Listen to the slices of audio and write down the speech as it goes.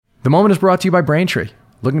The Moment is brought to you by Braintree.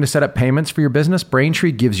 Looking to set up payments for your business?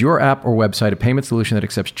 Braintree gives your app or website a payment solution that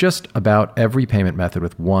accepts just about every payment method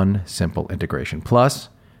with one simple integration. Plus,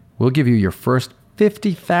 we'll give you your first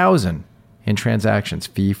 $50,000 in transactions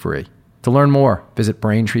fee-free. To learn more, visit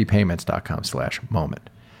BraintreePayments.com/moment.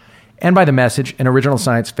 And by The Message, an original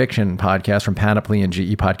science fiction podcast from Panoply and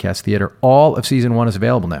GE Podcast Theater. All of Season 1 is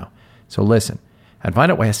available now. So listen and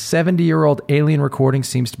find out why a 70-year-old alien recording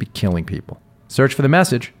seems to be killing people. Search for The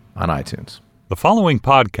Message on iTunes. The following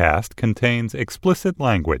podcast contains explicit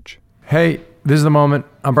language. Hey, this is The Moment.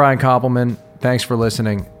 I'm Brian Koppelman. Thanks for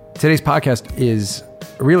listening. Today's podcast is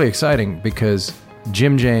really exciting because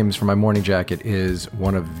Jim James from My Morning Jacket is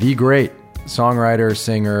one of the great songwriter,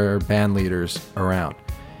 singer, band leaders around.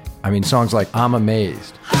 I mean, songs like I'm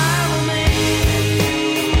Amazed.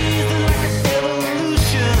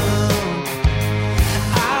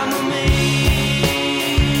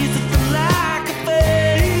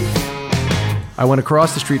 I went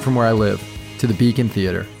across the street from where I live to the Beacon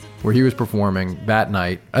Theater, where he was performing that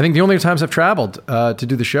night. I think the only times I've traveled to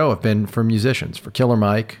do the show have been for musicians, for Killer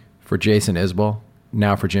Mike, for Jason Isbell,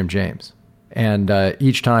 now for Jim James. And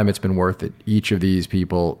each time it's been worth it. Each of these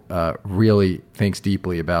people really thinks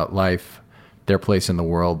deeply about life, their place in the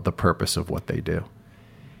world, the purpose of what they do.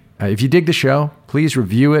 If you dig the show, please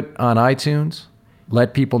review it on iTunes.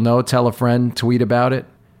 Let people know, tell a friend, tweet about it.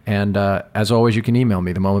 And as always, you can email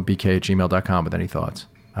me, themomentbk@gmail.com with any thoughts.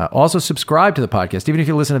 Also, subscribe to the podcast. Even if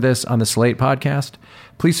you listen to this on the Slate podcast,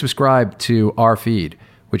 please subscribe to our feed,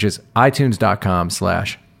 which is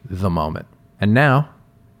itunes.com/themoment. And now,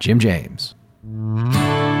 Jim James.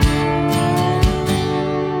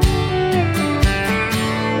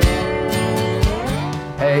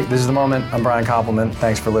 Hey, this is The Moment. I'm Brian Koppelman.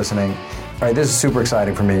 Thanks for listening. All right, this is super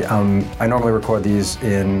exciting for me. I normally record these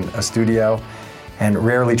in a studio and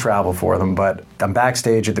rarely travel for them, but I'm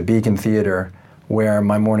backstage at the Beacon Theater where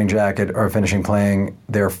My Morning Jacket are finishing playing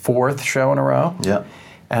their fourth show in a row. Yeah.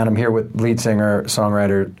 And I'm here with lead singer,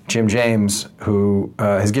 songwriter Jim James, who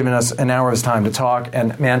has given us an hour of his time to talk.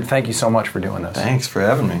 And man, thank you so much for doing this. Thanks for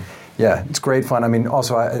having me. Yeah, it's great fun. I mean,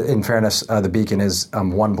 also, in fairness, the Beacon is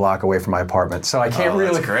 1 block away from my apartment, so I can't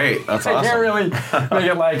really. That's great. That's awesome. I can't really make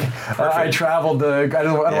it like I traveled. I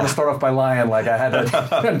don't want to start off by lying. Like I had to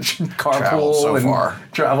carpool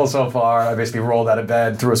travel so far. I basically rolled out of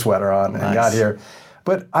bed, threw a sweater on, and got here.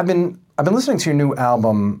 But I've been listening to your new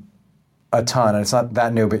album a ton, and it's not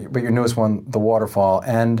that new, but your newest one, The Waterfall,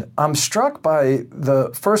 and I'm struck by the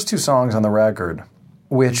first 2 songs on the record,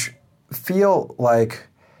 which feel like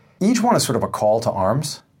each one is sort of a call to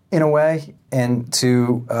arms in a way, and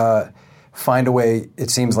to find a way,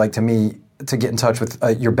 it seems like to me, to get in touch with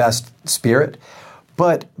your best spirit.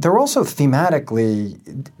 But they're also thematically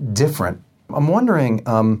different. I'm wondering,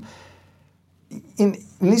 in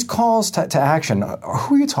these calls to action,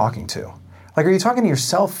 who are you talking to? Like, are you talking to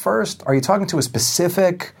yourself first? Are you talking to a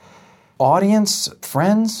specific audience,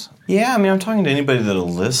 friends? Yeah, I mean, I'm talking to anybody that'll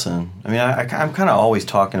listen. I mean, I'm kind of always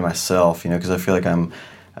talking to myself, because I feel like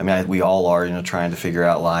we all are, trying to figure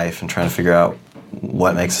out life and trying to figure out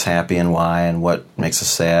what makes us happy and why, and what makes us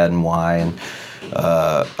sad and why. And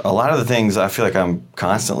a lot of the things I feel like I'm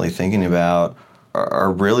constantly thinking about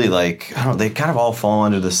are really like, they kind of all fall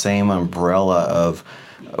under the same umbrella of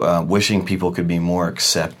wishing people could be more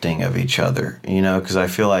accepting of each other, because I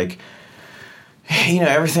feel like,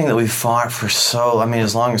 everything that we've fought for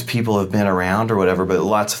as long as people have been around or whatever, but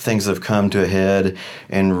lots of things have come to a head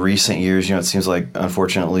in recent years. It seems like,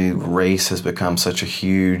 unfortunately, race has become such a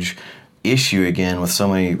huge issue again, with so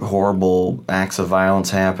many horrible acts of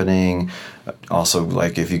violence happening. Also,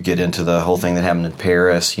 like, if you get into the whole thing that happened in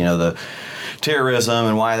Paris, the terrorism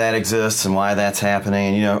and why that exists and why that's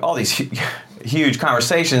happening, and, all these huge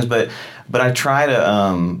conversations, but I try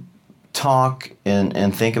to talk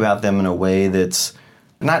and think about them in a way that's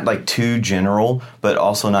not like too general, but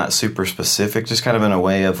also not super specific, just kind of in a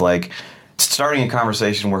way of like starting a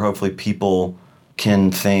conversation where hopefully people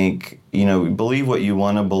can think, believe what you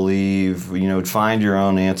want to believe, find your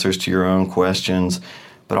own answers to your own questions,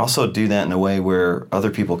 but also do that in a way where other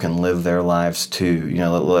people can live their lives too.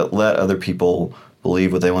 Let other people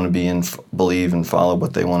believe what they want to be and believe and follow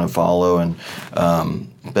what they want to follow. And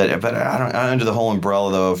but under the whole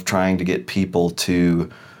umbrella though of trying to get people to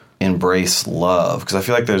embrace love, because I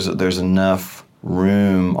feel like there's enough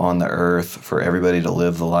room on the earth for everybody to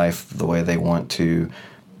live the life the way they want to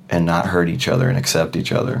and not hurt each other and accept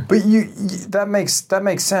each other. But that makes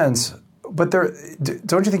sense. But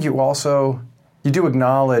don't you think you do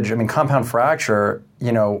acknowledge, compound fracture,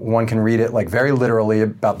 one can read it like very literally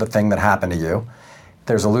about the thing that happened to you.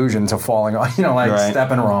 There's allusion to falling on, right.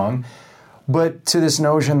 Stepping wrong. but to this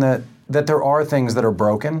notion that there are things that are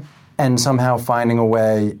broken and somehow finding a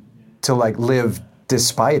way to like live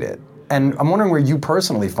despite it. And I'm wondering where you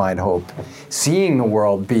personally find hope, seeing the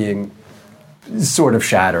world being sort of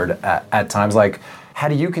shattered at times. Like, how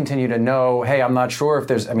do you continue to know, hey, I'm not sure if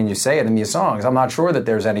there's, I mean, you say it in these songs, I'm not sure that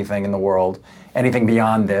there's anything in the world, anything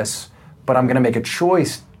beyond this, but I'm going to make a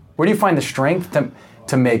choice. Where do you find the strength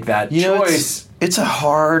to make that choice? It's a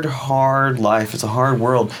hard life. It's a hard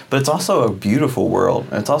world, but it's also a beautiful world.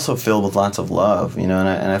 It's also filled with lots of love, and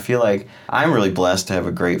I feel like I'm really blessed to have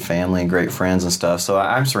a great family and great friends and stuff, so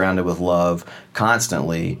I'm surrounded with love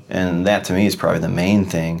constantly, and that to me is probably the main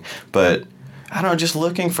thing. But I don't know, just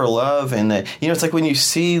looking for love, and it's like when you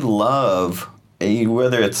see love,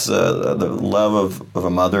 whether it's the love of a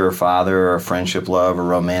mother or father, or a friendship love or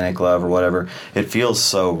romantic love or whatever, it feels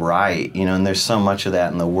so right, and there's so much of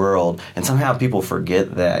that in the world, and somehow people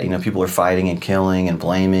forget that. People are fighting and killing and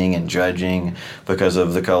blaming and judging because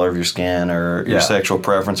of the color of your skin or your sexual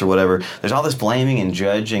preference or whatever. There's all this blaming and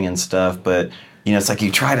judging and stuff, but it's like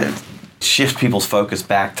you try to shift people's focus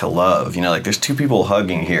back to love. Like there's two people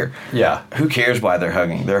hugging here. Yeah. Who cares why they're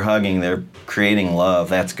hugging? They're hugging, they're creating love.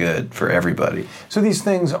 That's good for everybody. So these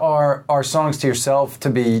things are songs to yourself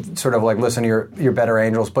to be sort of like listen to your better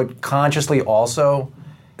angels, but consciously also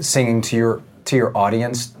singing to your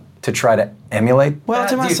audience to try to emulate well, that?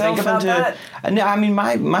 to myself. Do you think about that? No, I mean,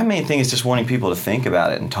 my main thing is just wanting people to think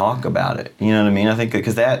about it and talk about it. You know what I mean? I think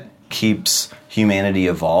because that keeps humanity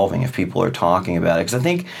evolving if people are talking about it. Because I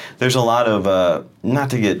think there's a lot of,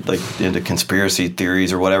 not to get like into conspiracy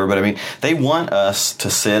theories or whatever, but I mean, they want us to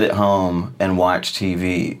sit at home and watch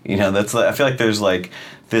TV. I feel like there's like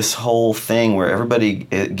this whole thing where everybody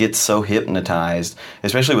gets so hypnotized,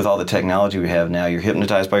 especially with all the technology we have now. You're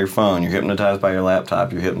hypnotized by your phone, you're hypnotized by your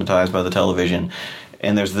laptop, you're hypnotized by the television.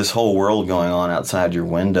 And there's this whole world going on outside your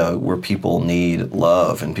window where people need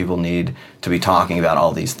love and people need to be talking about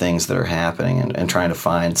all these things that are happening and trying to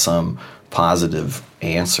find some positive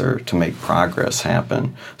answer to make progress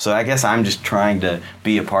happen. So I guess I'm just trying to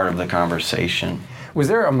be a part of the conversation. Was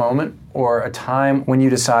there a moment or a time when you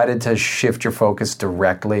decided to shift your focus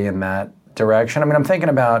directly in that direction? I mean, I'm thinking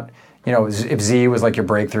about, if Z was like your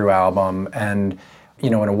breakthrough album and,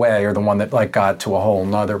 in a way, or the one that like got to a whole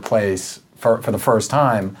nother place for the first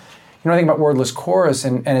time. I think about Wordless Chorus,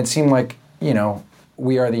 and it seemed like,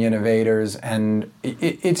 we are the innovators, and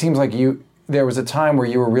it seems like there was a time where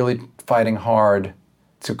you were really fighting hard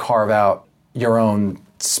to carve out your own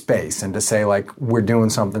space and to say, like, we're doing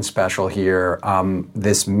something special here,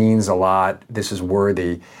 this means a lot, this is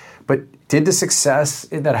worthy. But did the success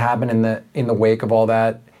that happened in the wake of all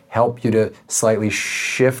that help you to slightly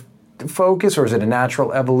shift focus, or is it a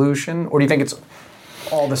natural evolution, or do you think it's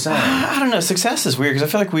all the same? I don't know. Success is weird because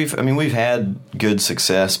I feel like we've had good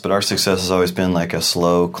success, but our success has always been like a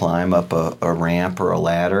slow climb up a ramp or a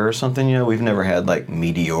ladder or something. We've never had like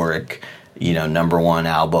meteoric, #1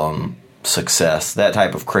 album success, that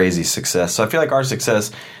type of crazy success. So I feel like our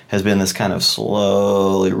success has been this kind of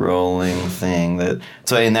slowly rolling thing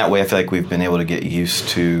so in that way I feel like we've been able to get used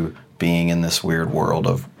to being in this weird world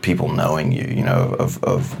of people knowing you,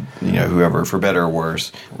 of whoever, for better or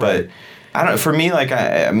worse. Right. But I don't know. For me,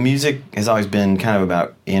 like music has always been kind of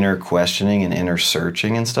about inner questioning and inner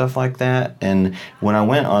searching and stuff like that. And when I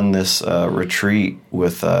went on this retreat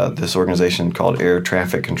with this organization called Air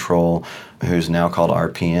Traffic Control, who's now called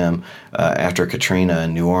RPM, after Katrina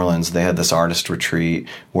in New Orleans, they had this artist retreat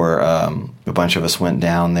where a bunch of us went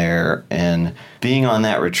down there. And being on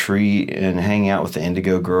that retreat and hanging out with the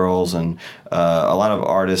Indigo Girls and a lot of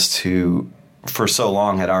artists who for so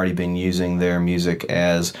long had already been using their music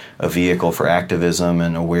as a vehicle for activism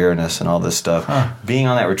and awareness and all this stuff. Being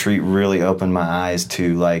on that retreat really opened my eyes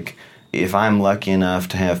to, like, if I'm lucky enough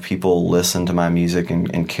to have people listen to my music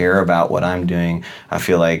and care about what I'm doing, I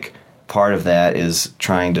feel like part of that is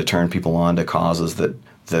trying to turn people on to causes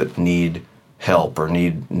that need help or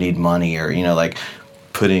need money, or, like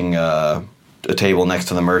putting a table next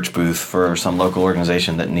to the merch booth for some local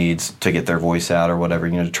organization that needs to get their voice out or whatever,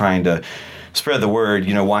 trying to spread the word,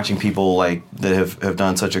 watching people like that have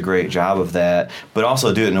done such a great job of that, but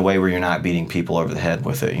also do it in a way where you're not beating people over the head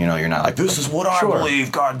with it. You're not like, this is what I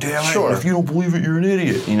believe, God damn it. Sure. If you don't believe it, you're an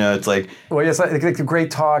idiot. It's like... Well, yes, it's a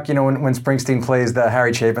great talk, when Springsteen plays the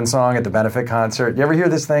Harry Chapin song at the benefit concert. You ever hear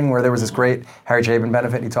this thing where there was this great Harry Chapin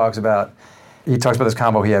benefit, and he talks about this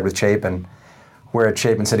combo he had with Chapin, where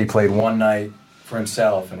Chapin said he played one night for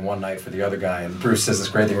himself and one night for the other guy, and Bruce says this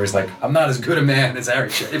great thing where he's like, I'm not as good a man as Harry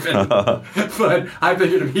Chapin, but I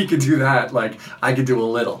figured if he could do that, like, I could do a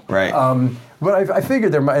little. Right. But I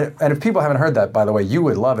figured there might, and if people haven't heard that, by the way, you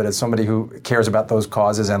would love it as somebody who cares about those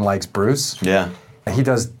causes and likes Bruce. Yeah. He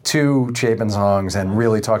does 2 Chapin songs and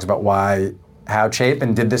really talks about how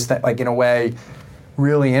Chapin did this thing, like in a way,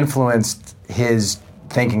 really influenced his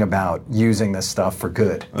thinking about using this stuff for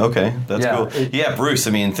good. Okay, that's cool. Bruce,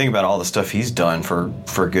 I mean, think about all the stuff he's done for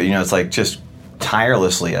good. You know, it's like just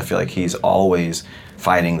tirelessly, I feel like he's always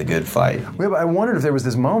fighting the good fight. Yeah, but I wondered if there was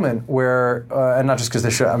this moment where, and not just because the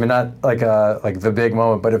show, I mean, not like the big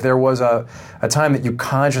moment, but if there was a time that you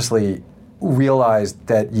consciously realized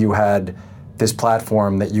that you had this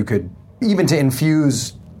platform that you could, even to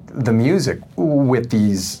infuse the music with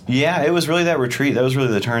these. Yeah, it was really that retreat. That was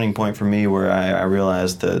really the turning point for me, where I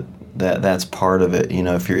realized that's part of it. You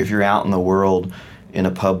know, if you're out in the world in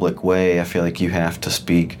a public way, I feel like you have to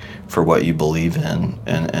speak for what you believe in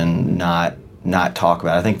and not talk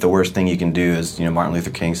about it. I think the worst thing you can do is, you know, Martin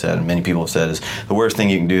Luther King said, and many people have said, is the worst thing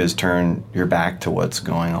you can do is turn your back to what's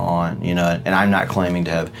going on, you know, and I'm not claiming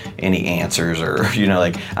to have any answers or, you know,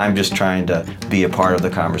 like, I'm just trying to be a part of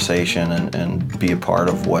the conversation and be a part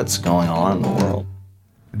of what's going on in the world.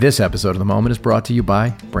 This episode of The Moment is brought to you by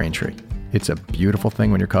Braintree. It's a beautiful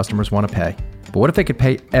thing when your customers want to pay. But what if they could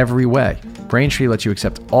pay every way? Braintree lets you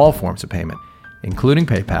accept all forms of payment, including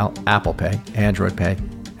PayPal, Apple Pay, Android Pay,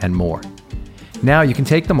 and more. Now you can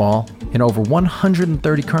take them all in over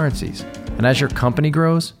 130 currencies. And as your company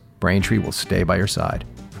grows, Braintree will stay by your side,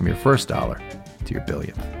 from your first dollar to your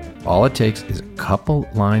billionth. All it takes is a couple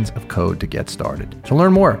lines of code to get started. To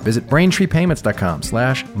learn more, visit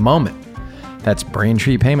BraintreePayments.com/moment. That's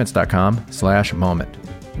BraintreePayments.com/moment.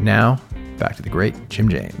 Now, back to the great Jim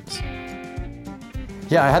James.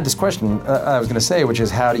 Yeah, I had this question I was going to say, which is,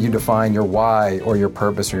 how do you define your why or your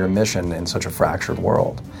purpose or your mission in such a fractured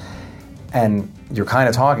world? And you're kind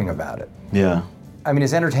of talking about it. Yeah. I mean,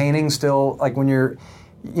 is entertaining still, like, when you're,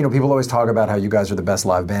 you know, people always talk about how you guys are the best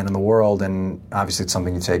live band in the world, and obviously it's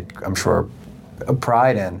something you take, I'm sure,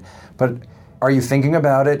 pride in. But are you thinking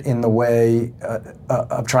about it in the way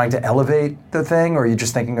of trying to elevate the thing, or are you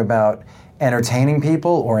just thinking about entertaining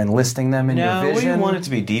people or enlisting them in your vision? No, we want it to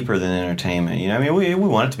be deeper than entertainment. You know, I mean, we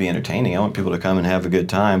want it to be entertaining. I want people to come and have a good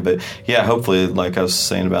time. But yeah, hopefully, like I was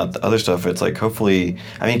saying about the other stuff, it's like, hopefully,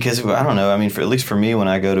 I mean, because I don't know. I mean, at least for me, when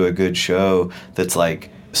I go to a good show that's like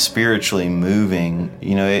spiritually moving,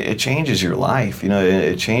 you know, it changes your life. You know,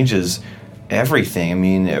 it changes everything. I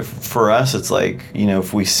mean, for us, it's like, you know,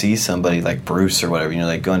 if we see somebody like Bruce or whatever, you know,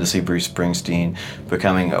 like going to see Bruce Springsteen,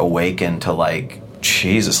 becoming awakened to, like,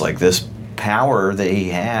 Jesus, like this power that he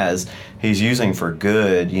has, he's using for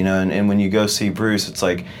good, you know, and when you go see Bruce, it's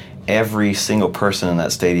like every single person in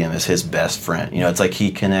that stadium is his best friend. You know, it's like he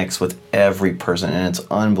connects with every person, and it's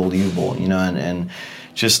unbelievable, you know, and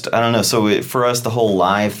just, I don't know. So for us, the whole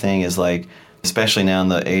live thing is like, especially now in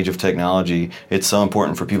the age of technology, it's so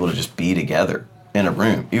important for people to just be together in a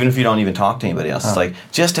room, even if you don't even talk to anybody else. It's like,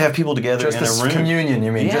 just to have people together in a room. Just communion,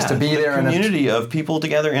 you mean? Yeah, just to be there in a community of people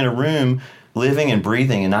together in a room, living and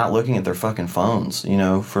breathing and not looking at their fucking phones, you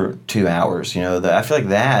know, for 2 hours. You know, I feel like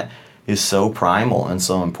that is so primal and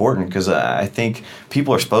so important, because I think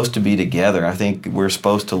people are supposed to be together. I think we're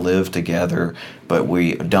supposed to live together, but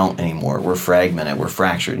we don't anymore. We're fragmented. We're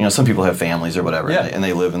fractured. You know, some people have families or whatever, and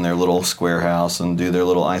they live in their little square house and do their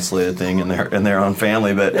little isolated thing in their own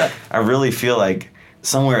family. But I really feel like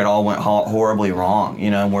somewhere it all went horribly wrong,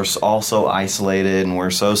 you know, and we're all so isolated and we're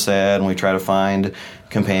so sad, and we try to find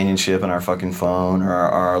companionship in our fucking phone or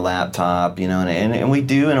our laptop, you know, and we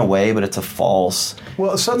do in a way, but it's a false.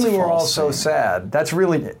 Well, suddenly we're all so sad. That's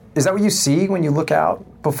really, is that what you see when you look out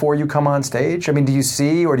before you come on stage? I mean, do you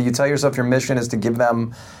see, or do you tell yourself your mission is to give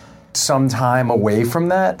them some time away from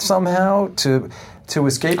that somehow to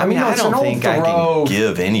escape? I mean, I don't think I can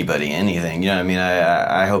give anybody anything. You know what I mean?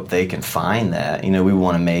 I hope they can find that. You know, we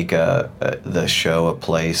want to make the show a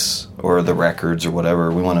place, or the records or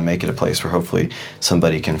whatever. We want to make it a place where hopefully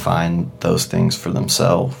somebody can find those things for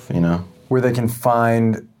themselves, you know? Where they can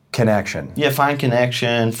find connection. Yeah, find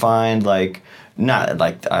connection, find, like, not,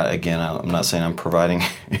 like, again, I'm not saying I'm providing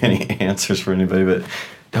any answers for anybody, but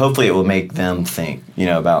hopefully it will make them think, you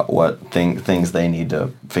know, about what things they need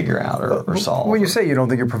to figure out or solve. Well, you say you don't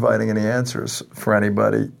think you're providing any answers for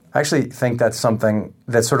anybody. I actually think that's something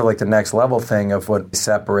that's sort of like the next level thing of what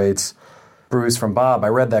separates Bruce from Bob. I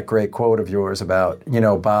read that great quote of yours about, you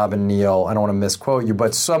know, Bob and Neil. I don't want to misquote you,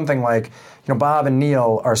 but something like, you know, Bob and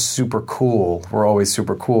Neil are super cool. We're always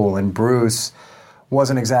super cool. And Bruce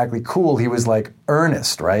wasn't exactly cool. He was like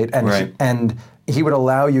earnest, right? And he would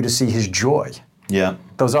allow you to see his joy. Yeah.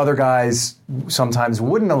 Those other guys sometimes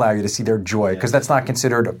wouldn't allow you to see their joy, because that's not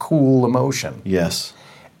considered a cool emotion. Yes.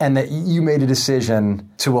 And that you made a decision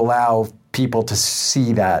to allow people to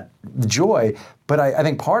see that joy. But I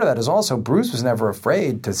think part of that is also Bruce was never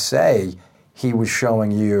afraid to say he was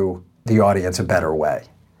showing you, the audience, a better way.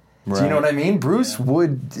 Right. Do you know what I mean? Bruce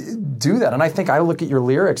would do that. And I think I look at your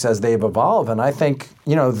lyrics as they've evolved, and I think,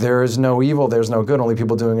 there is no evil, there's no good, only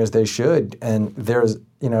people doing as they should. And there's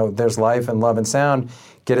life and love and sound.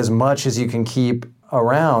 Get as much as you can keep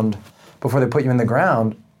around before they put you into the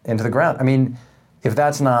ground. I mean, if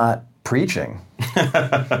that's not preaching.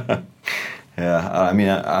 Yeah, I mean,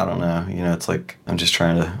 I don't know. It's like I'm just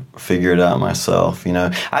trying to figure it out myself. I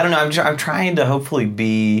don't know. I'm trying to hopefully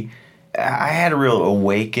be. I had a real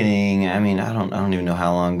awakening. I mean, I don't even know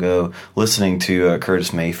how long ago, listening to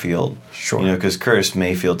Curtis Mayfield. Sure. Because Curtis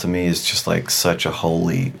Mayfield to me is just like such a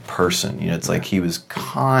holy person. It's like he was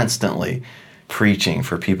constantly preaching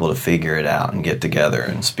for people to figure it out and get together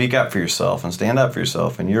and speak up for yourself and stand up for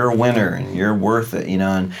yourself, and you're a winner and you're worth it,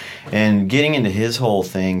 and getting into his whole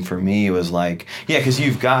thing for me was like, because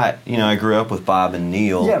you've got, I grew up with Bob and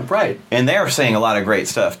Neil. Yeah, right. And they're saying a lot of great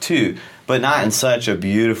stuff too, but not in such a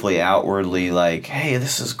beautifully outwardly like, hey,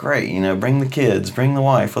 this is great, bring the kids, bring the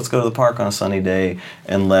wife, let's go to the park on a sunny day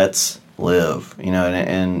and let's live,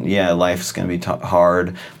 and life is going to be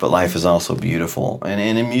hard, but life is also beautiful. And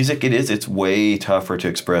in music, it's way tougher to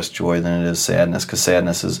express joy than it is sadness, because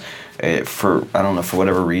sadness is, for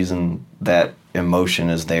whatever reason, that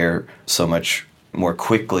emotion is there so much more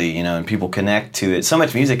quickly, and people connect to it. So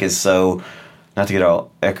much music is so, not to get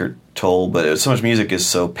all Eckhart Tolle, but so much music is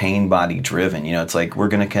so pain body driven. It's like we're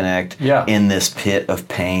going to connect in this pit of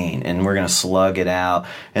pain, and we're going to slug it out,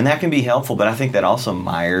 and that can be helpful. But I think that also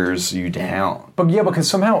mires you down. But because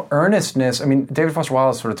somehow earnestness. I mean, David Foster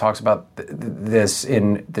Wallace sort of talks about this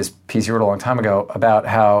in this piece he wrote a long time ago about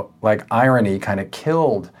how like irony kind of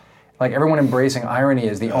killed. Like everyone embracing irony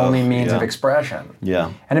is the only means of expression.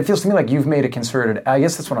 Yeah. And it feels to me like you've made a concerted. I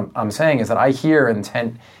guess that's what I'm saying is that I hear in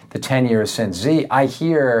the 10 years since Z, I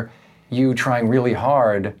hear you trying really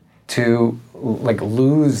hard to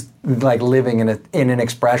lose living in an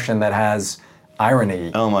expression that has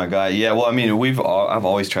irony. Oh my God, yeah. Well, I mean, I've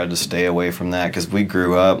always tried to stay away from that because we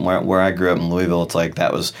grew up where I grew up in Louisville. It's like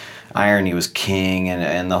that was irony was king,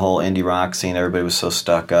 and the whole indie rock scene. Everybody was so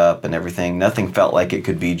stuck up and everything. Nothing felt like it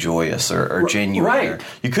could be joyous or genuine. Right.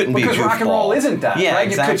 You couldn't be because rock and roll isn't that. Yeah, right?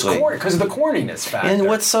 exactly. Because of the corniness factor. And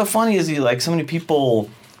what's so funny is so many people.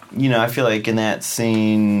 I feel like in that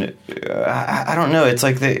scene, I don't know. It's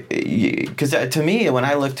like because to me, when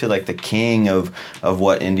I look to like the king of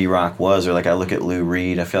what indie rock was, or like I look at Lou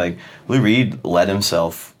Reed, I feel like Lou Reed let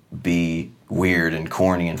himself be weird and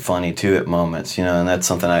corny and funny too at moments, and that's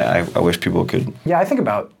something I wish people could. Yeah, I think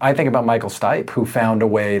about Michael Stipe, who found a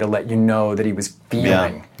way to let you know that he was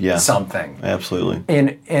feeling something. Absolutely.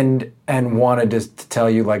 And wanted to tell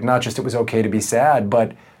you like not just it was okay to be sad,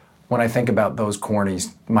 but when I think about those corny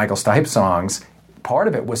Michael Stipe songs, part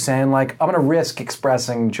of it was saying, like, I'm going to risk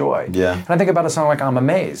expressing joy. Yeah. And I think about a song like I'm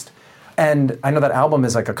Amazed. And I know that album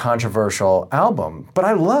is like a controversial album, but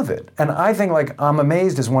I love it. And I think like I'm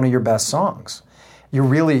Amazed is one of your best songs. You're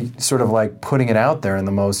really sort of like putting it out there in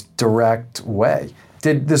the most direct way.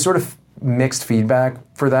 Did the sort of mixed feedback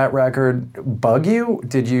for that record bug you?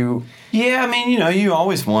 Did you? Yeah, I mean, you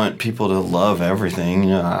always want people to love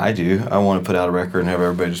everything. I do. I want to put out a record and have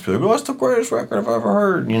everybody just be like, "Oh, it's the greatest record I've ever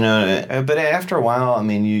heard." But after a while, I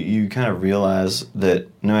mean, you kind of realize that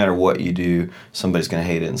no matter what you do, somebody's going to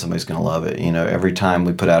hate it and somebody's going to love it. Every time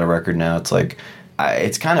we put out a record now, it's like.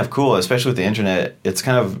 It's kind of cool, especially with the internet. It's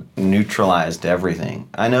kind of neutralized everything.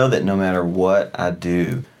 I know that no matter what I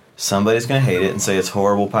do, somebody's going to hate it and say it's a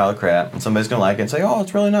horrible pile of crap, and somebody's going to like it and say, oh,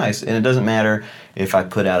 it's really nice. And it doesn't matter if I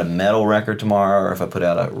put out a metal record tomorrow, or if I put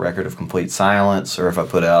out a record of complete silence, or if I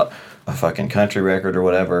put out a fucking country record or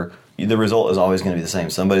whatever. The result is always going to be the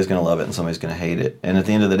same. Somebody's going to love it and somebody's going to hate it. And at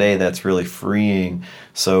the end of the day, that's really freeing.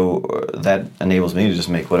 So that enables me to just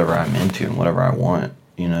make whatever I'm into and whatever I want.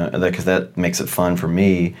 Because that makes it fun for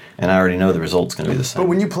me, and I already know the result's going to be the same. But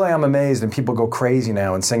when you play I'm Amazed and people go crazy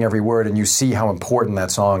now and sing every word and you see how important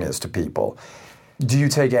that song is to people, do you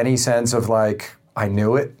take any sense of like, I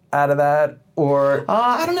knew it out of that? Or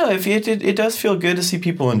I don't know. If it does feel good to see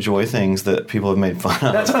people enjoy things that people have made fun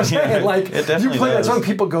of. That's what I'm saying. Like, you play that song,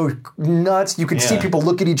 people go nuts. You can see people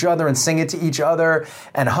look at each other and sing it to each other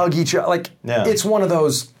and hug each other. Like, it's one of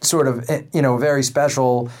those sort of, very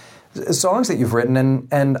special songs that you've written,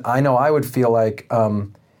 and I know I would feel like,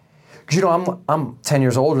 because I'm 10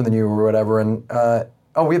 years older than you or whatever, and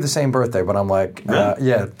we have the same birthday, but I'm like,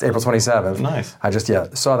 really? April 27th. Nice. I just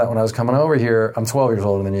saw that when I was coming over here. I'm 12 years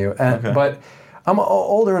older than you, but I'm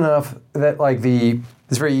older enough that like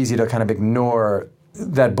it's very easy to kind of ignore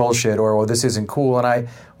that bullshit or, well, this isn't cool. And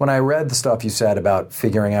when I read the stuff you said about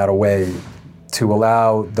figuring out a way to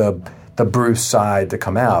allow the Bruce side to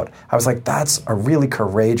come out, I was like, that's a really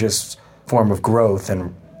courageous form of growth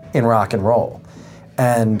in rock and roll.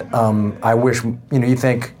 And I wish,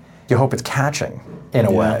 you hope it's catching in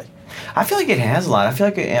a way. I feel like it has a lot. I feel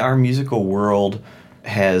like our musical world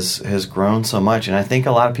has grown so much, and I think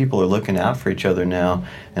a lot of people are looking out for each other now,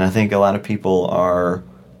 and I think a lot of people are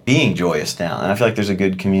being joyous now, and I feel like there's a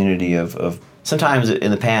good community of sometimes in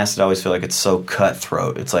the past I always feel like it's so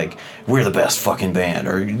cutthroat. It's like, we're the best fucking band,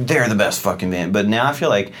 or they're the best fucking band. But now I feel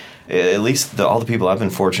like, at least all the people I've been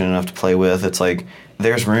fortunate enough to play with, it's like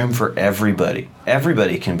there's room for everybody.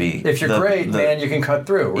 Everybody can be. If you're great, man, you can cut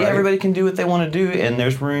through, right? Yeah, everybody can do what they want to do, and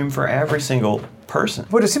there's room for every single person.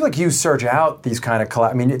 But it seems like you search out these kind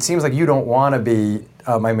of it seems like you don't want to be,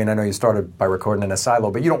 I know you started by recording in a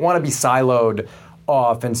silo, but you don't want to be siloed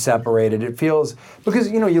off and separated. It feels, because,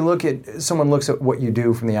 someone looks at what you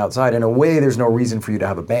do from the outside, in a way there's no reason for you to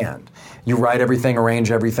have a band. You write everything, arrange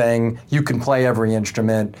everything, you can play every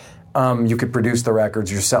instrument, you could produce the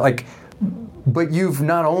records yourself. But you've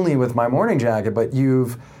not only with My Morning Jacket, but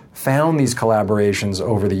you've found these collaborations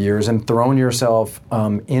over the years and thrown yourself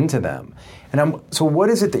into them. And so what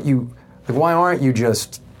is it that you, why aren't you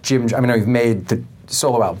just Jim? I know you've made the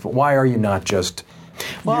solo album, but why are you not just?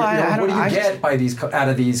 Well, what do you get out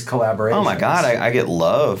of these collaborations? Oh my God, I get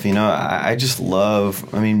love. I just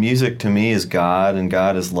love. Music to me is God, and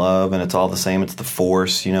God is love, and it's all the same. It's the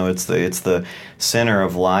force. It's the center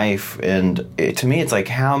of life, and to me, it's like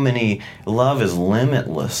love is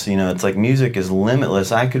limitless. It's like music is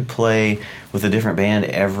limitless. I could play with a different band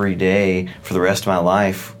every day for the rest of my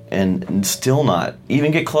life, and still not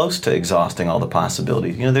even get close to exhausting all the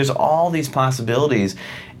possibilities. There's all these possibilities.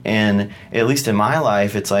 And at least in my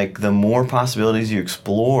life, it's like the more possibilities you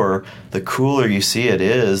explore, the cooler you see it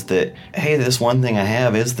is that, hey, this one thing I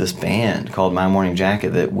have is this band called My Morning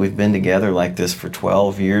Jacket, that we've been together like this for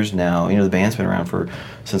 12 years now. The band's been around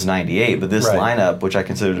since 98, but this lineup, which I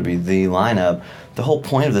consider to be the lineup, the whole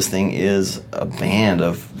point of this thing is a band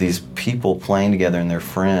of these people playing together and their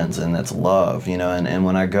friends, and that's love, and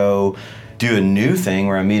when I go do a new thing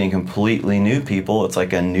where I'm meeting completely new people, it's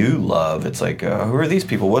like a new love. It's like, who are these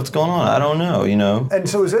people? What's going on? I don't know, And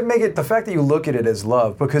so does it make it, the fact that you look at it as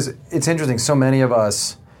love, because it's interesting, so many of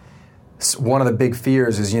us, one of the big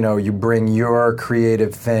fears is, you bring your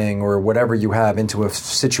creative thing or whatever you have into a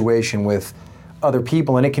situation with other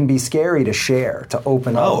people, and it can be scary to share, to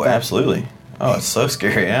open up. Oh, absolutely. Oh, it's so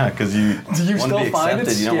scary, yeah, because you want to be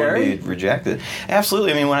accepted, you don't want to be rejected.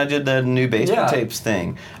 Absolutely. When I did that new Basement Tapes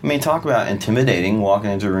thing, talk about intimidating,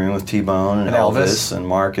 walking into a room with T-Bone and Elvis and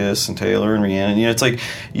Marcus and Taylor and Rhiannon. It's like,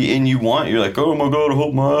 you're like, oh my God, I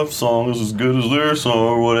hope my song is as good as their song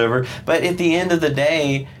or whatever. But at the end of the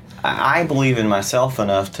day, I believe in myself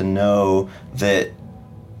enough to know that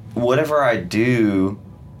whatever I do,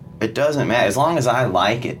 it doesn't matter as long as I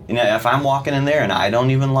like it. If I'm walking in there and I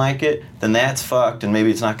don't even like it, then that's fucked, and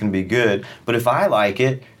maybe it's not going to be good. But if I like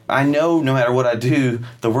it, I know no matter what I do,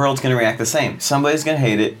 the world's going to react the same. Somebody's going to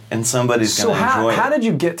hate it, and somebody's going to enjoy it. So how did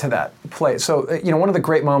you get to that place? So one of the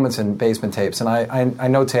great moments in Basement Tapes, and I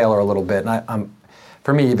know Taylor a little bit, and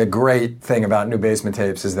for me, the great thing about New Basement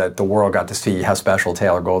Tapes is that the world got to see how special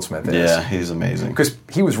Taylor Goldsmith is. Yeah, he's amazing. Because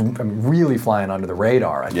he was really flying under the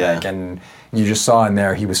radar, I think, and you just saw in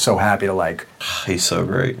there he was so happy to He's so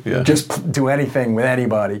great, yeah. Just do anything with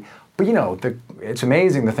anybody. But it's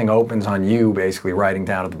amazing. The thing opens on you basically writing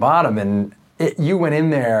down at the bottom, and you went in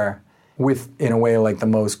there with, in a way, the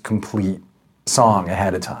most complete song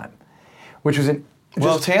ahead of time, which was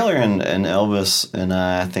Taylor and Elvis and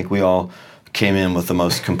I think we all came in with the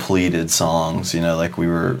most completed songs, we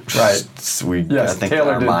were right. I think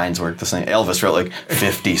Taylor our minds worked the same. Elvis wrote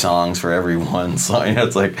 50 songs for every one song.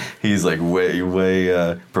 It's like he's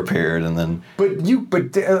way prepared, and then. But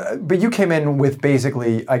you came in with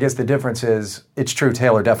basically. I guess the difference is it's true.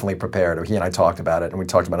 Taylor definitely prepared. He and I talked about it, and we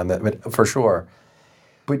talked about it for sure.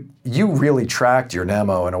 But you really tracked your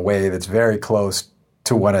demo in a way that's very close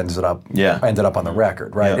to what ended up on the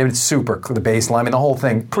record, right? Yeah. It's super, the bass line, the whole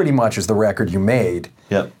thing pretty much is the record you made.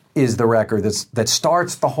 Yep. Is the record that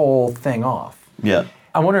starts the whole thing off. Yeah.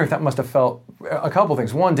 I'm wondering if that must have felt a couple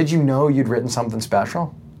things. One, did you know you'd written something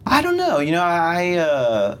special? I don't know.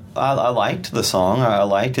 I liked the song. I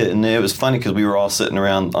liked it, and it was funny because we were all sitting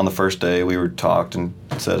around on the first day. We were talked and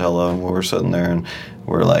said hello, and we were sitting there, and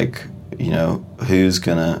we're like, who's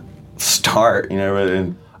gonna start?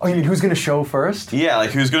 And, oh, you mean who's going to show first? Yeah,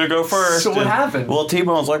 who's going to go first? So what happened? Well,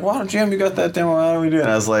 T-Bone was like, "Why, Jim, you got that demo, how do we do it?" And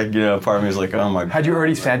I was like, part of me was like, oh my God. Had you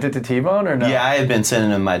already sent it to T-Bone or no? Yeah, I had been sending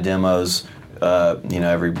him my demos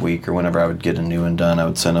every week or whenever I would get a new one done, I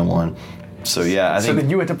would send them one. So yeah, I think. So then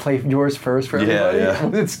you had to play yours first for everybody? Yeah.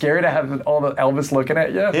 Was it scary to have all the Elvis looking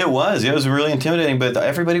at you? It was really intimidating, but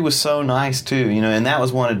everybody was so nice too, and that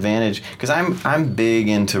was one advantage, because I'm big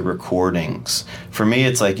into recordings. For me,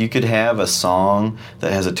 it's like you could have a song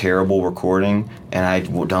that has a terrible recording, and I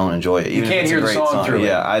don't enjoy it. Even you can't if it's hear a great the song through it.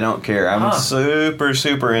 Yeah, I don't care. I'm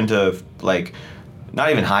super into like. Not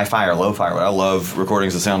even hi-fi or lo-fi. I love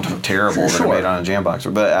recordings that sound terrible that are made on a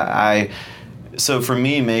Jambox. But so for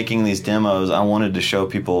me, making these demos, I wanted to show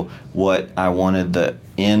people what I wanted the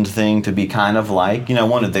end thing to be kind of like. I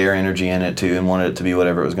wanted their energy in it too, and wanted it to be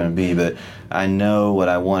whatever it was going to be. But I know what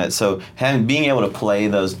I wanted. So being able to play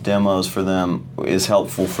those demos for them is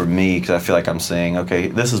helpful for me, because I feel like I'm saying, okay,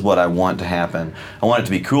 this is what I want to happen. I want it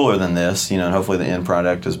to be cooler than this, and hopefully the end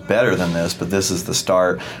product is better than this, but this is the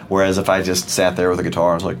start. Whereas if I just sat there with a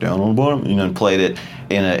guitar and was like down on the bottom, and played it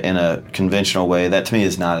in a conventional way, that to me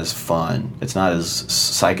is not as fun. It's not as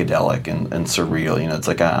psychedelic and surreal. It's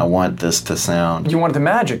like I want this to sound. You want the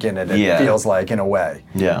magic in it. It feels like, in a way.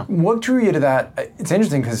 Yeah. What drew you to that? It's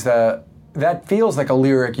interesting because that feels like a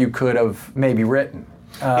lyric you could have maybe written.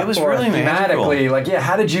 It was really thematically, magical.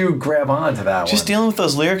 how did you grab onto that one? Just dealing with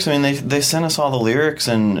those lyrics. I mean, they sent us all the lyrics,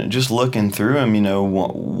 and just looking through them,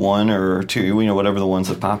 one or two, whatever the ones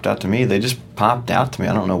that popped out to me, they just popped out to me.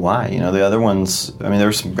 I don't know why. The other ones, I mean, there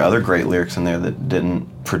were some other great lyrics in there that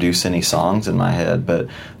didn't produce any songs in my head, but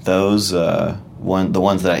those, the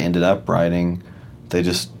ones that I ended up writing, they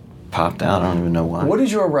just popped out. I don't even know why. What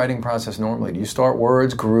is your writing process normally? Do you start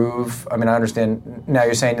words, groove? I mean, I understand now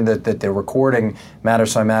you're saying that the recording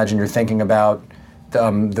matters, so I imagine you're thinking about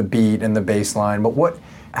the beat and the bass line. But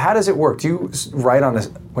how does it work? Do you write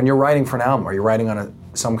when you're writing for an album, are you writing on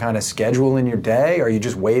some kind of schedule in your day? Are you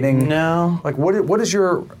just waiting? No. What is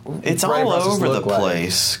your It's all over the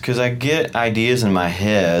place, because I get ideas in my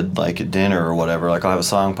head, like at dinner or whatever. Like I'll have a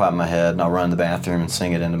song pop in my head, and I'll run to the bathroom and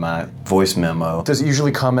sing it into my voice memo. Does it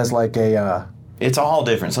usually come as like a... It's all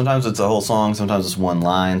different. Sometimes it's a whole song, sometimes it's one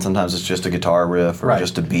line, sometimes it's just a guitar riff or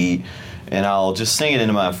just a beat. And I'll just sing it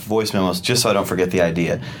into my voice memos just so I don't forget the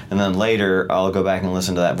idea. And then later, I'll go back and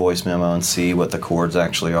listen to that voice memo and see what the chords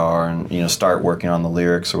actually are, and start working on the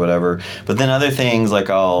lyrics or whatever. But then other things, like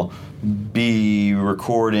I'll be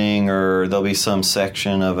recording, or there'll be some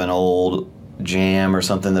section of an old jam or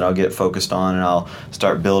something that I'll get focused on, and I'll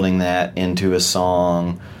start building that into a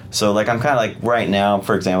song. So like I'm kind of like right now,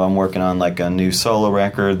 for example, I'm working on like a new solo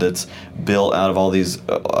record that's built out of all these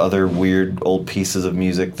other weird old pieces of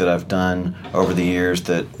music that I've done over the years.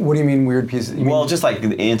 That What do you mean weird pieces? Just like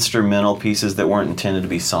instrumental pieces that weren't intended to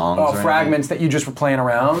be songs. Oh, fragments that you just were playing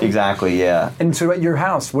around? Exactly, yeah. And so at your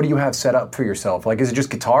house, what do you have set up for yourself? Like, is it just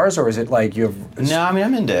guitars, or is it like you have... No, I mean,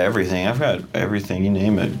 I'm into everything. I've got everything, you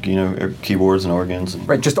name it, keyboards and organs. And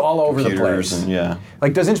right, just all over the place. And, yeah.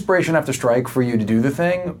 Like, does inspiration have to strike for you to do the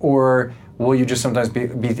thing, or will you just sometimes be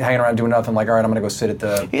hanging around doing nothing, like, all right, I'm going to go sit at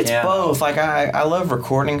the It's piano? both. Like, I love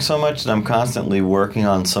recording so much that I'm constantly working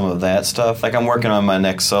on some of that stuff. Like, I'm working on my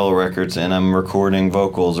next solo records, and I'm recording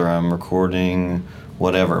vocals, or I'm recording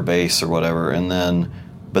whatever, bass or whatever.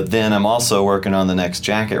 But then I'm also working on the next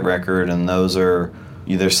Jacket record, and those are...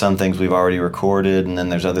 There's some things we've already recorded, and then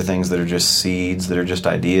there's other things that are just seeds, that are just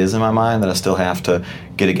ideas in my mind that I still have to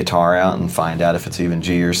get a guitar out and find out if it's even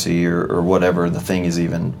G or C or whatever the thing is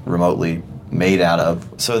even remotely made out of.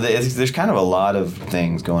 So there's kind of a lot of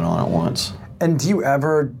things going on at once. And do you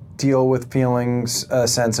ever deal with feelings, a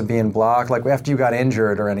sense of being blocked? Like after you got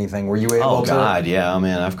injured or anything, were you able to... Oh, God, yeah. I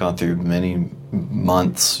mean, I've gone through many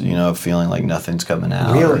months, of feeling like nothing's coming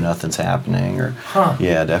out really? Or nothing's happening. Or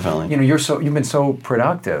yeah, definitely. You've been so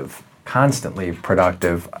productive, constantly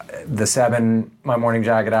productive. The 7 My Morning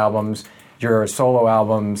Jacket albums, your solo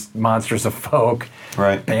albums, Monsters of Folk,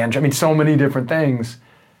 right? Band. I mean, so many different things.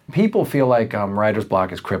 People feel like writer's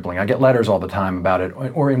block is crippling. I get letters all the time about it,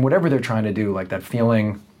 or in whatever they're trying to do, like that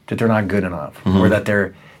feeling that they're not good enough, or that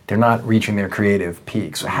they're not reaching their creative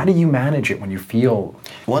peak. So how do you manage it when you feel...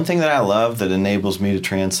 One thing that I love that enables me to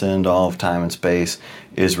transcend all of time and space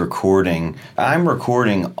is recording. I'm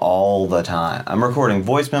recording all the time. I'm recording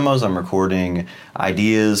voice memos, I'm recording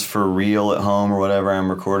ideas for real at home or whatever, I'm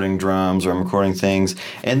recording drums, or I'm recording things.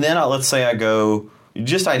 And then let's say I go...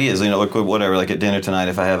 Just ideas, like whatever, like at dinner tonight,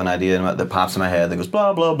 if I have an idea that pops in my head that goes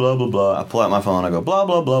blah, blah, blah, blah, blah, I pull out my phone, I go blah,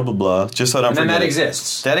 blah, blah, blah, blah, just so I don't forget. And then that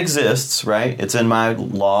exists. That exists, right? It's in my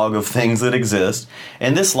log of things that exist.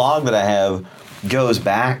 And this log that I have goes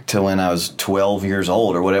back to when I was 12 years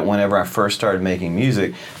old or whenever I first started making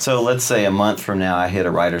music. So let's say a month from now I hit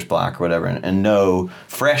a writer's block or whatever, and no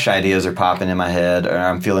fresh ideas are popping in my head, or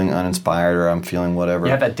I'm feeling uninspired, or I'm feeling whatever.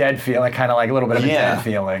 You have that dead feeling, kind of like a little bit of a dead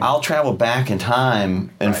feeling. I'll travel back in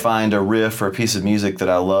time and find a riff or a piece of music that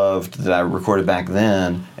I loved that I recorded back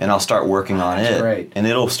then, and I'll start working on it. Great. And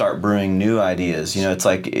it'll start brewing new ideas. You know, it's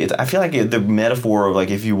like, I feel like the metaphor of like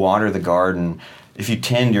if you water the garden, if you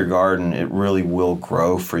tend your garden, it really will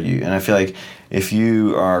grow for you. And I feel like if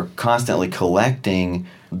you are constantly collecting,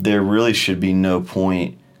 there really should be no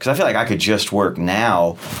point. Because I feel like I could just work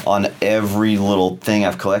now on every little thing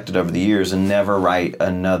I've collected over the years and never write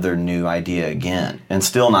another new idea again and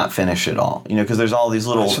still not finish it all. You know, because there's all these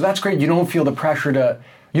little... So that's great. You don't feel the pressure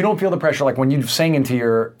like when you sing into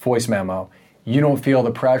your voice memo, you don't feel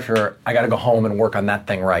the pressure, I got to go home and work on that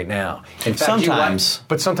thing right now. In fact, sometimes.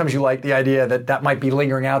 But sometimes you like the idea that might be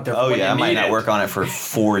lingering out there for when you I might need not it. work on it for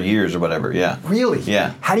 4 years or whatever, yeah. Really?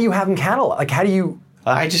 Yeah. How do you have them catalog? Like, how do you...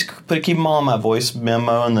 I just keep them all in my voice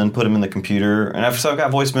memo and then put them in the computer. And I've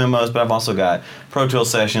got voice memos, but I've also got Pro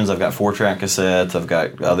Tools sessions. I've got 4-track cassettes. I've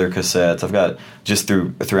got other cassettes. I've got just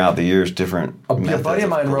throughout the years different methods. A buddy of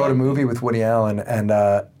mine wrote a movie with Woody Allen, and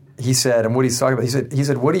he said, and Woody's talking about, he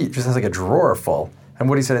said Woody just has like a drawer full, and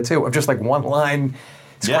Woody said it too, of just like one line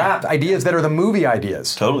scrapped ideas that are the movie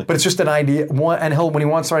ideas. Totally. But it's just an idea, and when he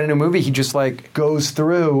wants to write a new movie, he just like goes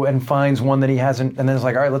through and finds one that he hasn't, and then it's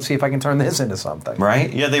like, all right, let's see if I can turn this into something.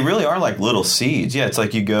 Right? Yeah, they really are like little seeds. Yeah, it's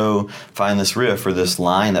like you go find this riff or this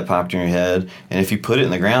line that popped in your head, and if you put it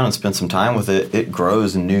in the ground and spend some time with it, it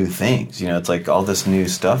grows new things. You know, it's like all this new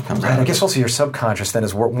stuff comes out. I guess also your subconscious then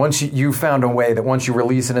is once you found a way that once you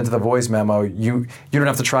release it into the voice memo, you don't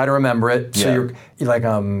have to try to remember it. So you're like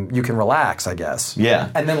you can relax, I guess. Yeah.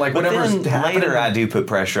 And then like but whatever's then happening, later I do put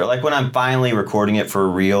pressure. Like when I'm finally recording it for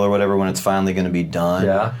real or whatever, when it's finally going to be done.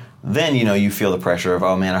 Yeah. Then, you know, you feel the pressure of,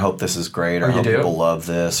 oh man, I hope this is great, or I hope people love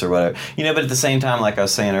this, or whatever. You know, but at the same time, like I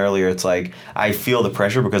was saying earlier, it's like I feel the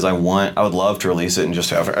pressure because I would love to release it and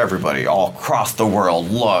just have everybody all across the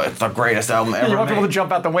world love it's the greatest album ever. You want people to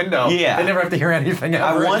jump out the window. Yeah. They never have to hear anything ever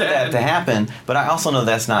I want again. that to happen, but I also know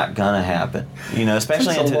that's not going to happen. You know,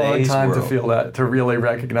 especially in today's world. It's a long time world. to feel that, to really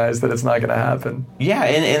recognize that it's not going to happen.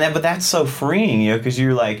 Yeah, but that's so freeing, you know, because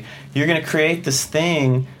you're like, you're going to create this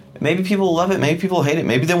thing. Maybe people love it. Maybe people hate it.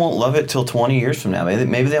 Maybe they won't love it till 20 years from now.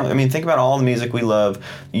 Maybe they. I mean, think about all the music we love.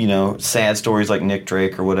 You know, sad stories like Nick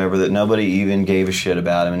Drake or whatever that nobody even gave a shit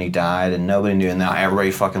about him, and he died, and nobody knew. And now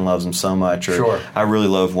everybody fucking loves him so much. Or sure. I really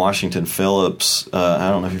love Washington Phillips.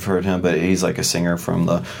 I don't know if you've heard him, but he's like a singer from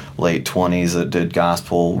the late 20s that did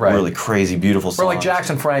gospel, really crazy, beautiful songs. Or like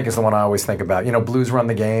Jackson Frank is the one I always think about. You know, Blues Run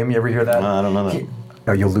the Game. You ever hear that? I don't know that.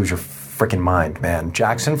 No, you'll lose your freaking mind, man.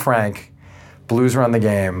 Jackson Frank, Blues Run the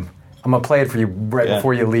Game. I'm going to play it for you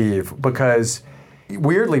before you leave, because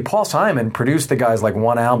weirdly, Paul Simon produced the guy's like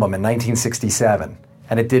one album in 1967,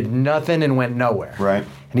 and it did nothing and went nowhere. Right.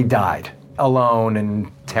 And he died alone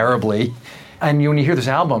and terribly. And when you hear this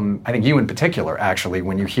album, I think you in particular, actually,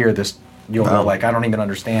 when you hear this, you'll go like, I don't even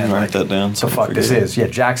understand. Write that down. The fuck this is. Yeah,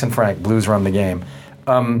 Jackson Frank, Blues Run the Game.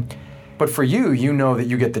 But for you, you know that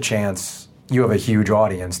you get the chance, you have a huge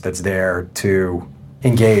audience that's there to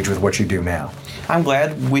engage with what you do now. I'm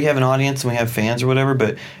glad we have an audience and we have fans or whatever,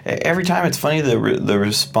 but every time it's funny the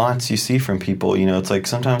response you see from people. You know, it's like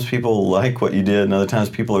sometimes people like what you did, and other times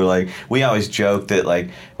people are like, we always joke that like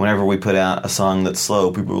whenever we put out a song that's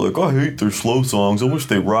slow, people are like, I hate their slow songs, I wish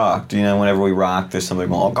they rocked. You know, whenever we rock, there's somebody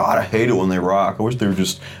going, oh God, I hate it when they rock, I wish they were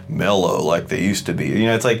just mellow like they used to be. You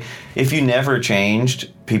know, it's like if you never changed,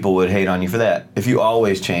 people would hate on you for that. If you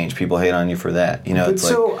always change, people hate on you for that. You know, but it's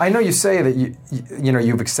so I know you say that you know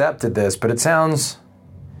you've accepted this, but it sounds,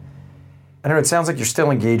 I don't know, it sounds like you're still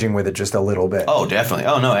engaging with it just a little bit. Oh, definitely.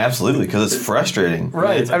 Oh no, absolutely, because it's frustrating.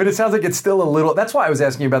 Right. I mean, it sounds like it's still a little. That's why I was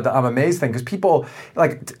asking you about the I'm amazed thing, because people,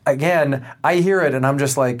 like, again, I hear it and I'm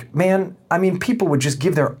just like, man, I mean, people would just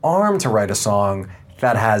give their arm to write a song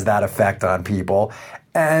that has that effect on people.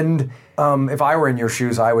 And if I were in your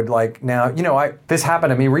shoes, I would like, now, you know, this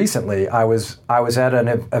happened to me recently. I was at an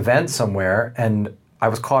event somewhere and I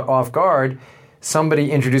was caught off guard.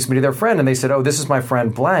 Somebody introduced me to their friend and they said, oh, this is my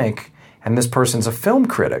friend blank, and this person's a film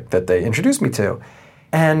critic that they introduced me to.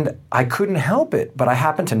 And I couldn't help it, but I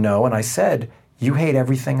happened to know, and I said, you hate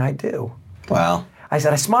everything I do. Wow. I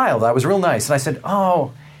smiled, I was real nice, and I said,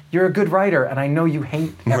 oh, you're a good writer, and I know you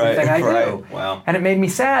hate everything I do. Right. Wow. And it made me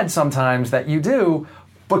sad sometimes that you do,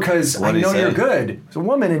 because I know you're good. There's a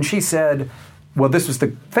woman, and she said, well, this was the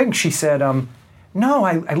thing, she said, no,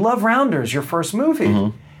 I love Rounders, your first movie.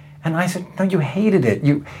 Mm-hmm. And I said, no, you hated it.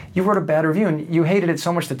 You wrote a bad review, and you hated it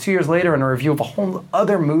so much that 2 years later in a review of a whole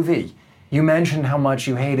other movie, you mentioned how much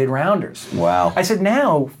you hated Rounders. Wow. I said,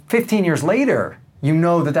 now, 15 years later, you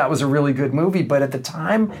know that was a really good movie, but at the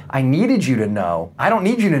time, I needed you to know. I don't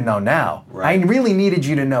need you to know now. Right. I really needed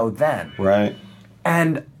you to know then. Right.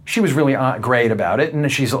 And she was really great about it,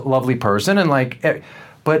 and she's a lovely person, and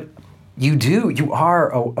but you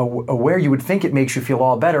are aware. You would think it makes you feel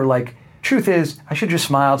all better. Like, truth is, I should just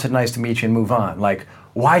smile, said nice to meet you, and move on. Like,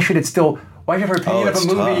 why should her opinion of a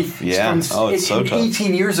movie from it's so tough.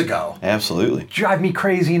 18 years ago Absolutely. drive me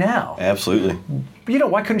crazy now? Absolutely.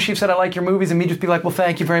 Why couldn't she have said, I like your movies, and me just be like, well,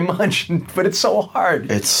 thank you very much? But it's so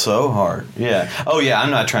hard. It's so hard. Yeah. Oh, yeah,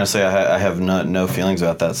 I'm not trying to say I have no feelings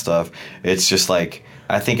about that stuff. It's just like,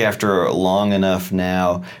 I think after long enough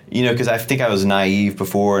now, because I think I was naive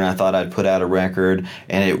before and I thought I'd put out a record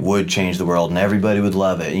and it would change the world and everybody would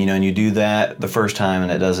love it, and you do that the first time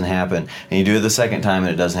and it doesn't happen, and you do it the second time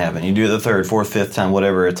and it doesn't happen, you do it the third, fourth, fifth time,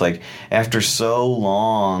 whatever. It's like, after so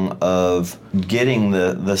long of getting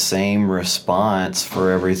the same response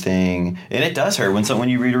for everything, and it does hurt when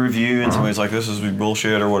you read a review and somebody's like, this is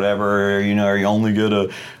bullshit or whatever, or you only get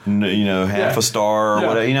a half a star or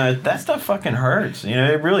whatever, that stuff fucking hurts.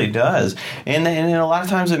 It really does. And a lot of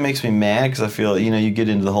times it makes me mad because I feel, you get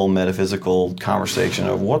into the whole metaphysical conversation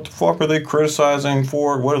of what the fuck are they criticizing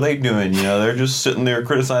for? What are they doing? They're just sitting there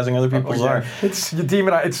criticizing other people's art.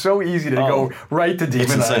 It's so easy to go right to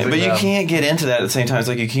demonizing. But you can't get into that at the same time. It's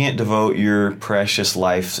like you can't devote your precious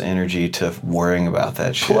life's energy to worrying about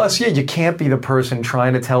that shit. Plus, you can't be the person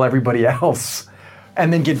trying to tell everybody else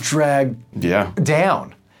and then get dragged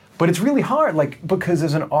down. But it's really hard, because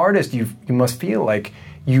as an artist, you must feel like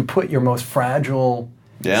you put your most fragile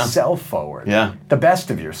self forward. Yeah. The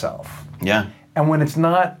best of yourself. Yeah. And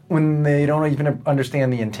when they don't even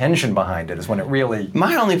understand the intention behind it is when it really...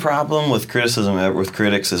 My only problem with criticism with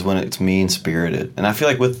critics is when it's mean-spirited. And I feel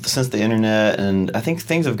like since the internet, and I think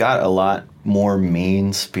things have got a lot more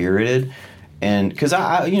mean-spirited. And because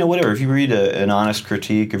whatever, if you read an honest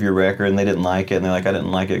critique of your record and they didn't like it, and they're like, I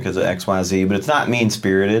didn't like it because of X, Y, Z, but it's not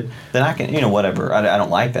mean-spirited, then I can, whatever. I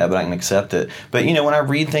don't like that, but I can accept it. But, when I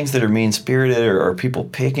read things that are mean-spirited or people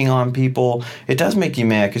picking on people, it does make you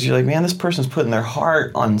mad because you're like, man, this person's putting their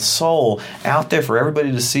heart and soul out there for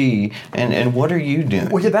everybody to see, and what are you doing?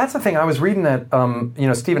 Well, yeah, that's the thing. I was reading that,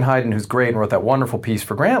 Stephen Hyden, who's great and wrote that wonderful piece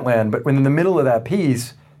for Grantland, but when in the middle of that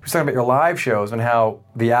piece, he was talking about your live shows and how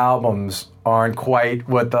the albums aren't quite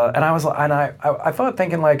what I thought,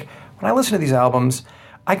 thinking, like, when I listen to these albums,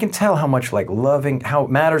 I can tell how much how it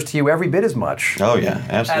matters to you every bit as much. Oh yeah,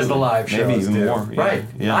 absolutely. As the live shows, maybe even more. Yeah. Right?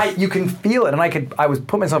 Yeah. You can feel it, and I was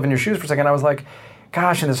put myself in your shoes for a second. I was like,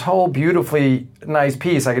 gosh, in this whole beautifully nice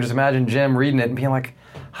piece, I could just imagine Jim reading it and being like,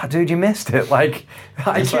 oh, dude, you missed it. Like,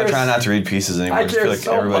 I try not to read pieces anymore. I feel like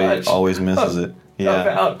everybody always misses it.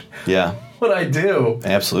 Yeah. Yeah. What I do.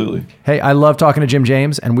 Absolutely. Hey, I love talking to Jim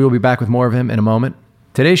James, and we will be back with more of him in a moment.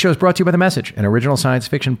 Today's show is brought to you by The Message, an original science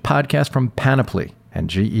fiction podcast from Panoply and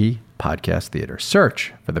GE Podcast Theater.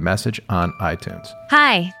 Search for The Message on iTunes.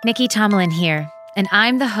 Hi, Nikki Tomlin here, and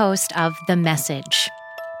I'm the host of The Message.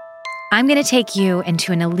 I'm going to take you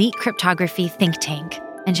into an elite cryptography think tank,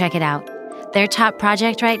 and check it out. Their top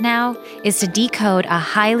project right now is to decode a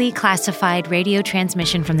highly classified radio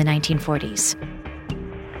transmission from the 1940s.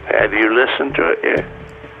 Have you listened to it yet?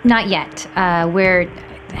 Not yet. We're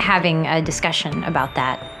having a discussion about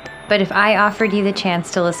that. But if I offered you the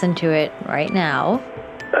chance to listen to it right now...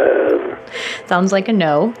 sounds like a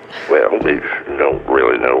no. Well, we don't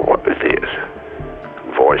really know what it is.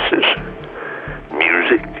 Voices,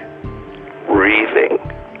 music, breathing.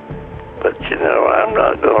 But, I'm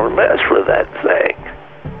not going to mess with that thing.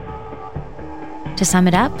 To sum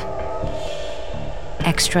it up,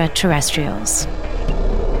 extraterrestrials.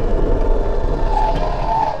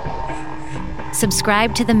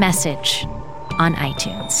 Subscribe to The Message on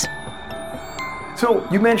iTunes. So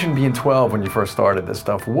you mentioned being 12 when you first started this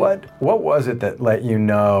stuff. What was it that let you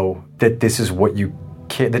know that this is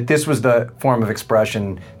that this was the form of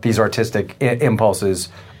expression these artistic impulses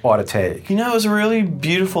ought to take? It was a really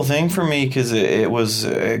beautiful thing for me because it was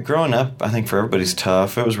growing up. I think for everybody's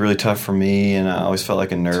tough. It was really tough for me, and I always felt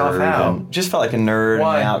like a nerd. Tough how? And just felt like a nerd.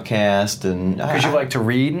 Why? And an outcast. And because you like to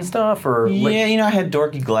read and stuff, or I had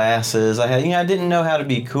dorky glasses. I didn't know how to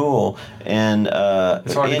be cool, and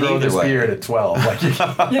it's hard to grow this beard at 12. Like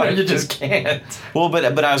you just can't. Well,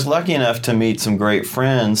 but I was lucky enough to meet some great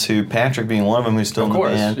friends. Patrick being one of them, who's still in the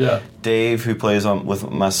band. Yeah. Dave, who plays with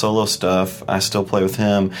my solo stuff, I still play with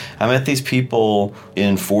him. I met these people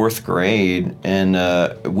in 4th grade, and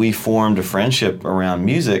we formed a friendship around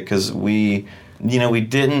music because we we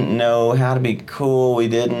didn't know how to be cool. We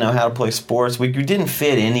didn't know how to play sports. We didn't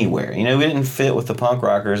fit anywhere. We didn't fit with the punk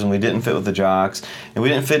rockers, and we didn't fit with the jocks, and we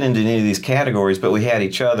didn't fit into any of these categories, but we had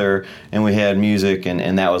each other, and we had music,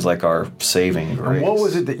 and that was like our saving grace. And what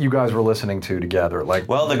was it that you guys were listening to together?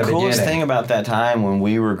 Well, the coolest thing about that time when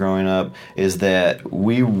we were growing up is that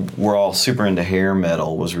we were all super into hair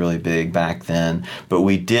metal, was really big back then, but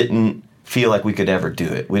we didn't feel like we could ever do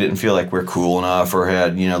it. We didn't feel like we're cool enough or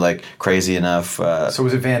had, like crazy enough. So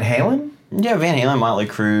was it Van Halen? Yeah, Van Halen, Motley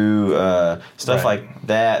Crue, stuff like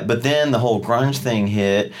that. But then the whole grunge thing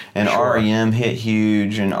hit, and REM hit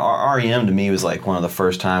huge. And REM to me was like one of the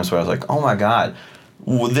first times where I was like, oh my God,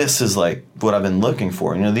 well, this is like what I've been looking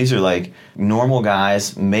for. These are like normal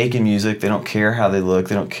guys making music. They don't care how they look.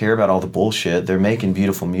 They don't care about all the bullshit. They're making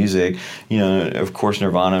beautiful music. Of course,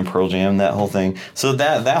 Nirvana and Pearl Jam, that whole thing. So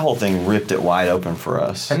that whole thing ripped it wide open for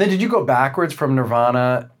us. And then did you go backwards from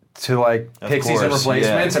Nirvana to like Pixies and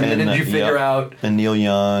Replacements? Yeah. I mean, did you figure out... And Neil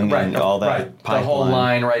Young and all that pipeline. The whole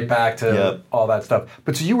line right back to all that stuff.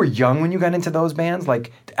 But so you were young when you got into those bands?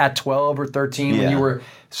 Like at 12 or 13 when you were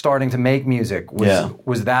starting to make music?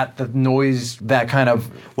 Was that the noise, that kind of...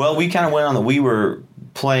 Well, we kind of went on we were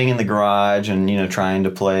playing in the garage and, trying to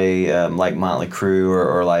play like Motley Crue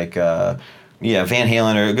or like... Van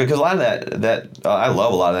Halen, because a lot of that I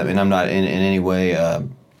love a lot of that. I mean, I'm not in any way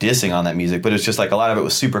dissing on that music, but it's just like a lot of it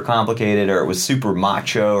was super complicated, or it was super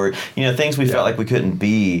macho, or things we felt like we couldn't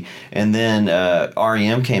be. And then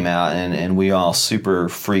REM came out, and we all super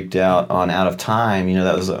freaked out on Out of Time.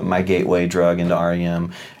 That was my gateway drug into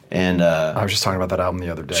REM. And I was just talking about that album the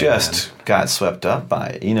other day. Got swept up by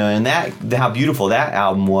it, and how beautiful that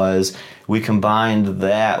album was. We combined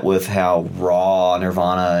that with how raw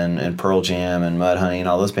Nirvana and Pearl Jam and Mudhoney and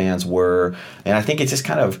all those bands were, and I think it just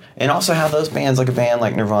kind of, and also how those bands, like a band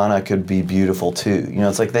like Nirvana, could be beautiful too.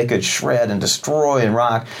 It's like they could shred and destroy and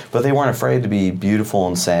rock, but they weren't afraid to be beautiful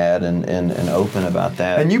and sad and open about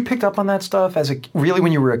that. And you picked up on that stuff really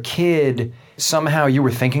when you were a kid. Somehow you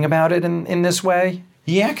were thinking about it in this way.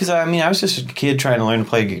 Yeah, because I was just a kid trying to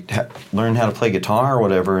learn how to play guitar or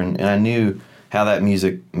whatever, and I knew how that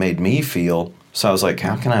music made me feel. So I was like,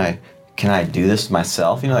 how can I do this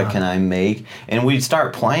myself? Can I make? And we'd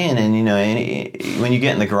start playing, and when you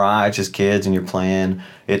get in the garage as kids and you're playing,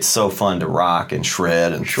 it's so fun to rock and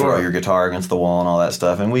shred and throw your guitar against the wall and all that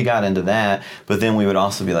stuff. And we got into that, but then we would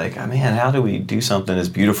also be like, oh man, how do we do something as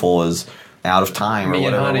beautiful as Out of Time or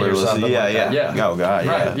whatever? Or something like that. Yeah. Oh God,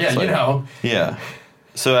 yeah. Right. Yeah, so, Yeah.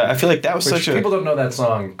 So I feel like that was such a... People don't know that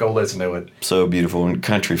song. Go listen to it. So beautiful. And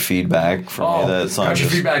Country Feedback from me. That song Country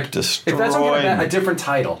Feedback. Destroyed. If that song had a different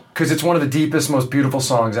title, because it's one of the deepest, most beautiful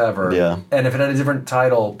songs ever. Yeah. And if it had a different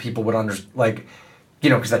title, people would understand,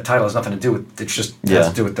 because that title has nothing to do with... It's just has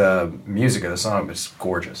to do with the music of the song. But it's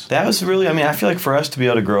gorgeous. That was really... I feel like for us to be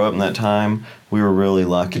able to grow up in that time, we were really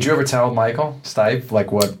lucky. Did you ever tell Michael Stipe,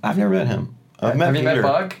 what... I've never met him. Have you met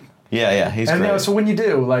Buck? Yeah, he's great. And so when you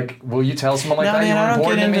do, will you tell someone that you were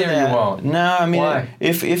important to me, or you won't? No, Why?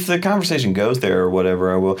 if the conversation goes there or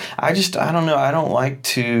whatever, I will. I don't know. I like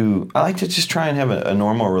to just try and have a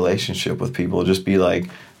normal relationship with people. Just be like,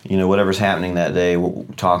 whatever's happening that day, we'll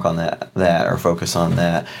talk on that or focus on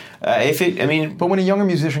that. But when a younger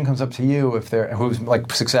musician comes up to you, who's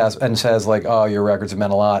like success and says like, "Oh, your records have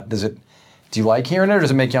meant a lot," do you like hearing it, or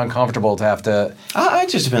does it make you uncomfortable to have to... It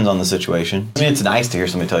just depends on the situation. It's nice to hear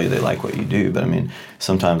somebody tell you they like what you do, but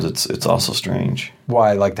sometimes it's also strange.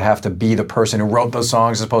 Why? Like to have to be the person who wrote those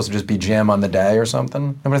songs as opposed to just be Jim on the day or something?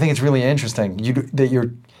 No, but I think it's really interesting that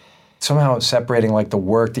you're somehow separating like the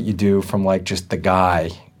work that you do from like just the guy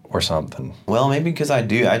or something. Well, maybe because I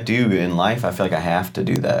do in life. I feel like I have to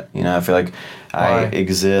do that. I feel like I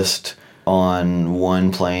exist on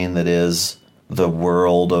one plane that is the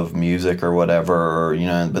world of music or whatever,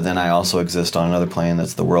 but then I also exist on another plane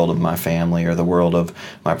that's the world of my family or the world of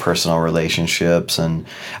my personal relationships. And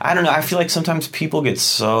I don't know, I feel like sometimes people get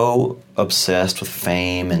so obsessed with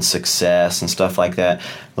fame and success and stuff like that.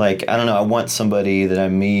 Like, I don't know, I want somebody that I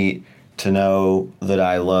meet to know that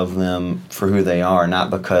I love them for who they are,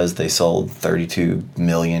 not because they sold 32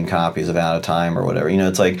 million copies of Out of Time or whatever.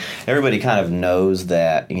 It's like everybody kind of knows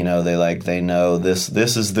that, they know this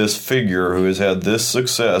is this figure who has had this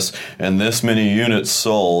success and this many units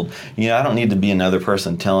sold. I don't need to be another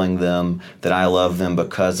person telling them that I love them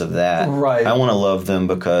because of that. Right. I want to love them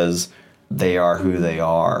because they are who they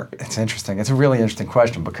are. It's interesting. It's a really interesting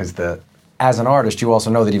question because as an artist, you also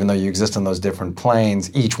know that even though you exist on those different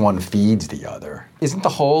planes, each one feeds the other. Isn't the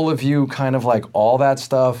whole of you kind of like all that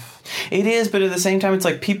stuff? It is, but at the same time, it's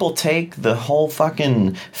like people take the whole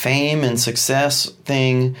fucking fame and success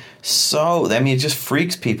thing it just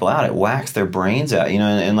freaks people out. It whacks their brains out,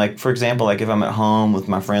 and like, for example, like if I'm at home with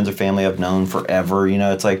my friends or family I've known forever,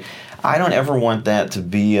 it's like, I don't ever want that to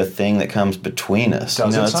be a thing that comes between us.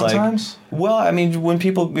 Does it it's sometimes? Like, well, I mean,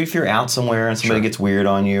 if you're out somewhere and somebody gets weird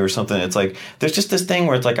on you or something, it's like, there's just this thing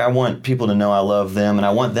where it's like, I want people to know I love them, and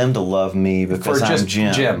I want them to love me because I'm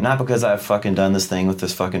Jim. Not because I've fucking done this thing with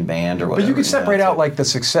this fucking band or whatever. But you could separate out like the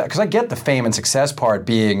success, because I get the fame and success part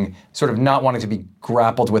being sort of not wanting to be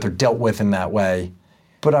grappled with or dealt with in that way.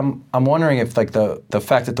 But I'm wondering if like the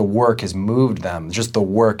fact that the work has moved them, just the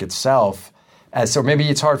work itself. So maybe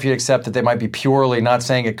it's hard for you to accept that they might be purely not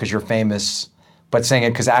saying it because you're famous, but saying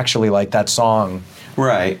it because actually like that song.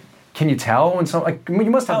 Right. Can you tell when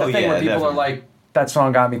you must have the thing where people definitely. are like, that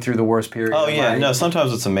song got me through the worst period. Oh yeah, no.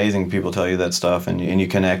 Sometimes it's amazing people tell you that stuff, and you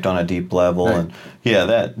connect on a deep level, right. And yeah,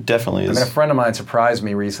 that definitely is. I mean, a friend of mine surprised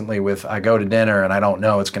me recently with I go to dinner and I don't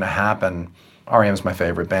know it's going to happen. R.E.M's my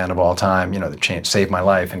favorite band of all time. That saved my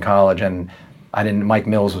life in college, and Mike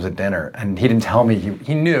Mills was at dinner, and he didn't tell me,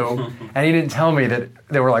 he knew, and he didn't tell me that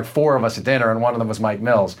there were like 4 of us at dinner, and one of them was Mike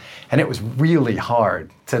Mills. And it was really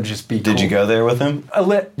hard to just be cool. Did you go there with him?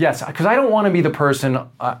 Yes, because I don't want to be the person,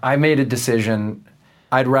 I made a decision,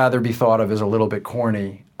 I'd rather be thought of as a little bit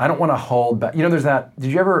corny. I don't want to hold back. There's that, did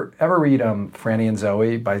you ever read Franny and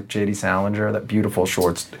Zoe by J.D. Salinger, that beautiful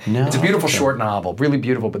short, no, it's a beautiful short novel, really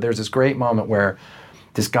beautiful, but there's this great moment where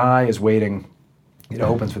this guy is waiting. It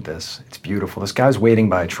opens with this. It's beautiful. This guy's waiting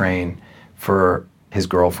by a train for his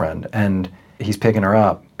girlfriend, and he's picking her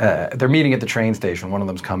up. They're meeting at the train station. One of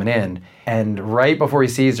them's coming in, and right before he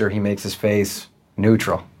sees her, he makes his face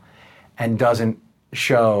neutral and doesn't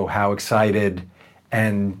show how excited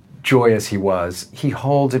and joyous he was. He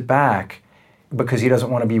holds it back because he doesn't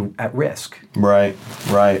want to be at risk. Right.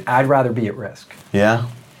 I'd rather be at risk. Yeah,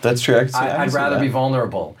 that's true. I'd rather be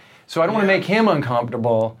vulnerable. So I don't want to make him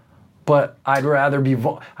uncomfortable. But I'd rather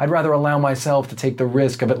allow myself to take the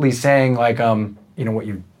risk of at least saying like,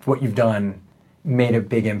 what you've done made a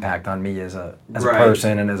big impact on me as a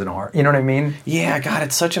person and as an art. You know what I mean? Yeah, God,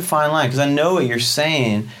 it's such a fine line because I know what you're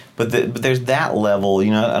saying, but there's that level. I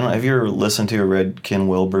don't know. Have you ever listened to or read Ken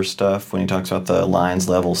Wilber stuff when he talks about the lines,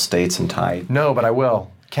 level, states, and type? No, but I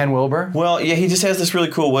will. Ken Wilber? Well, yeah, he just has this really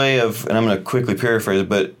cool way of, and I'm going to quickly paraphrase it,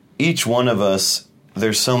 but each one of us.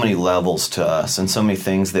 There's so many levels to us and so many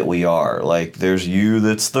things that we are. Like, there's you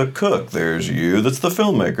that's the cook. There's you that's the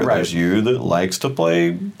filmmaker. Right. There's you that likes to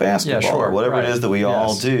play basketball or whatever it is that we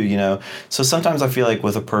all do, So sometimes I feel like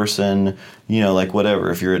with a person, like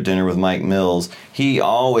whatever, if you're at dinner with Mike Mills, he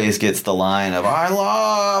always gets the line of, I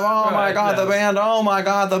love, oh my God, the band, oh my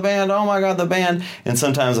God, the band, oh my God, the band. And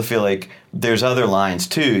sometimes I feel like there's other lines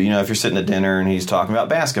too. If you're sitting at dinner and he's talking about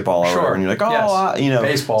basketball or whatever, and you're like,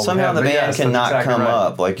 baseball. Somehow the band cannot come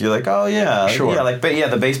up. Like you're like, oh yeah, sure. Yeah, like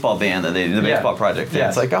the baseball band that they do, the baseball project. Yeah.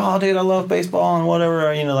 It's like, oh dude, I love baseball and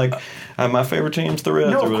whatever. My favorite team's the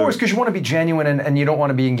Reds. No, of course, because you want to be genuine and you don't want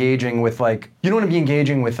to be engaging with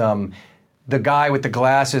the guy with the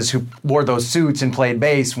glasses who wore those suits and played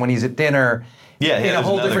bass when he's at dinner. Yeah, in a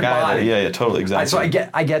whole different body. Yeah, totally, exactly. So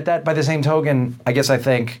I get that. By the same token, I guess I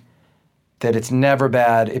think that it's never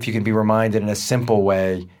bad if you can be reminded in a simple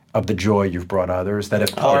way of the joy you've brought others. That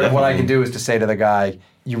if part of what I can do is to say to the guy,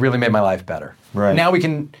 you really made my life better. Right. Now we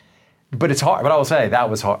can, but it's hard. But I will say, that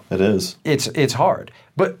was hard. It is. It's hard.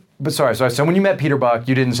 But sorry. So when you met Peter Buck,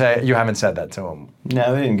 you haven't said that to him.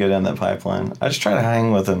 No, we didn't go down that pipeline. I just try to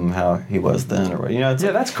hang with him how he was then, or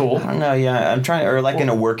that's cool. I don't know. Yeah, I'm trying, or like in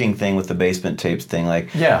a working thing with the Basement Tapes thing,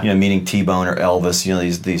 like meeting T-Bone or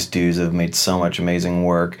Elvis. These dudes have made so much amazing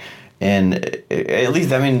work. And at least,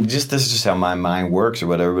 this is just how my mind works or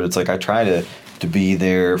whatever, but it's like I try to be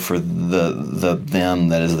there for the them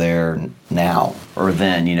that is there now or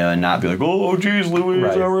then, and not be like, oh, geez, Louise,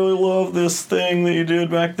 I really love this thing that you did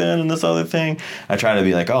back then and this other thing. I try to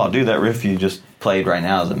be like, oh, dude, that riff you just played right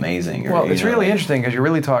now is amazing. Well, it's really interesting because you're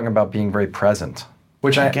really talking about being very present,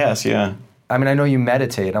 which I guess, yeah. I know you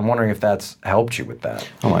meditate. I'm wondering if that's helped you with that.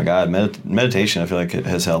 Oh, my God. Meditation, I feel like it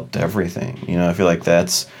has helped everything. I feel like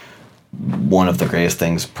that's one of the greatest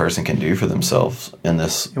things a person can do for themselves in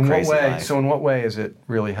this crazy life. So in what way has it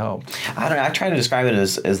really helped? I don't know. I try to describe it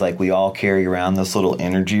as like we all carry around this little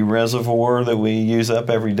energy reservoir that we use up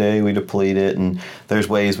every day. We deplete it, and there's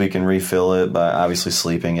ways we can refill it by obviously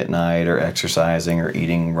sleeping at night or exercising or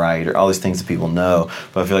eating right or all these things that people know.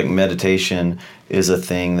 But I feel like meditation is a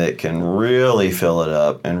thing that can really fill it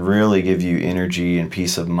up and really give you energy and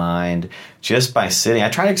peace of mind just by sitting. I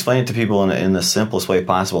try to explain it to people in the simplest way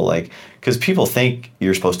possible, like, because people think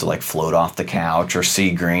you're supposed to like float off the couch or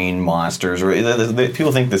see green monsters, or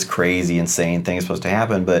people think this crazy, insane thing is supposed to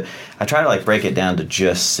happen, but I try to like break it down to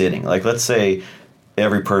just sitting. Like, let's say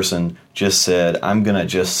every person just said, I'm going to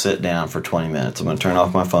just sit down for 20 minutes. I'm going to turn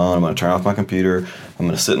off my phone. I'm going to turn off my computer. I'm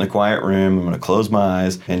going to sit in a quiet room. I'm going to close my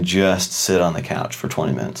eyes and just sit on the couch for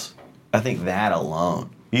 20 minutes. I think that alone,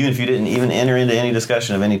 even if you didn't even enter into any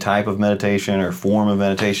discussion of any type of meditation or form of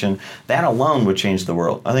meditation, that alone would change the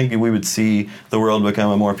world. I think we would see the world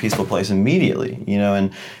become a more peaceful place immediately, you know.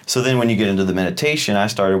 And so then when you get into the meditation, I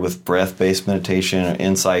started with breath-based meditation or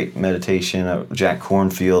insight meditation, Jack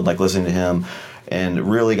Kornfield, like listening to him,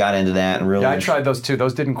 and really got into that. And really, I tried those too.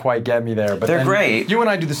 Those didn't quite get me there, but they're great. You and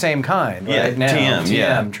I do the same kind, right? Yeah, Now,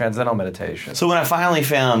 TM, Transcendental Meditation. So when I finally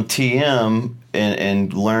found TM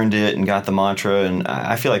and learned it and got the mantra, and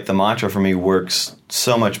I feel like the mantra for me works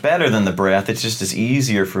so much better than the breath. It's just as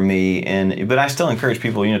easier for me, but I still encourage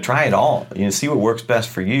people, you know, try it all. You know, see what works best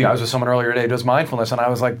for you. Yeah, I was with someone earlier today who does mindfulness, and I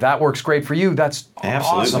was like, that works great for you. That's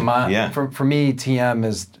Absolutely. awesome. For me, TM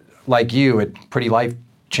is like you, it's pretty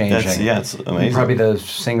life-changing. It's amazing. Probably the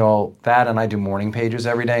single, that, and I do morning pages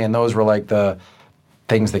every day, and those were like the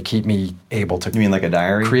things that keep me able to... You mean like a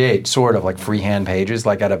diary? Create, sort of, like freehand pages,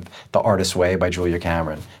 like out of The Artist's Way by Julia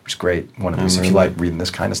Cameron, which is great. One of these, if you like reading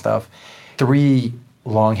this kind of stuff. 3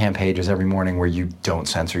 longhand pages every morning where you don't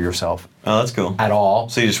censor yourself. Oh, that's cool. At all.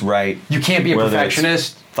 So you just write... You can't be a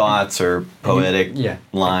perfectionist. Thoughts or poetic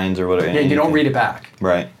lines or whatever. Yeah, you don't read it back.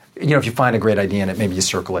 Right. You know, if you find a great idea in it, maybe you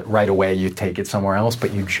circle it right away, you take it somewhere else,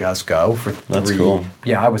 but you just go for 3. That's cool.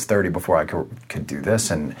 Yeah, I was 30 before I could do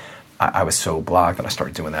this, and I was so blocked that I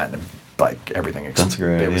started doing that, and like everything. That's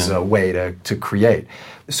great. It was a way to create.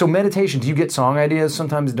 So meditation, do you get song ideas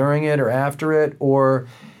sometimes during it or after it, or?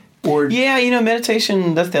 Yeah, you know,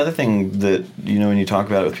 meditation, that's the other thing that, you know, when you talk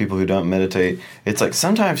about it with people who don't meditate, it's like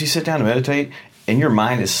sometimes you sit down to meditate and your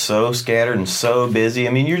mind is so scattered and so busy.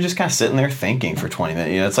 I mean, you're just kind of sitting there thinking for 20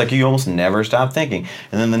 minutes. You know, it's like you almost never stop thinking.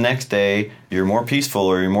 And then the next day, you're more peaceful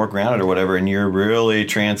or you're more grounded or whatever, and you're really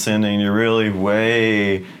transcending, you're really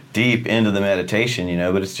way deep into the meditation, you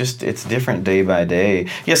know, but it's different day by day.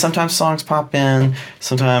 Yeah, sometimes songs pop in.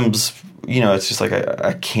 Sometimes, you know, it's just like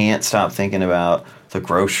I can't stop thinking about the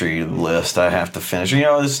grocery list I have to finish. You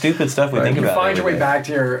know, the stupid stuff we think about. You find your way back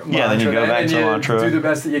to your mantra. Yeah, then you go back to the mantra. Do the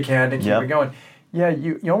best that you can to keep it going. Yeah,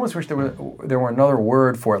 you almost wish there were another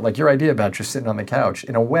word for it. Like your idea about just sitting on the couch.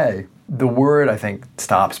 In a way, the word, I think,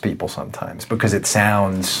 stops people sometimes because it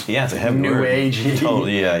sounds it's a heavy new word. agey,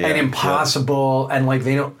 Totally, and impossible, and like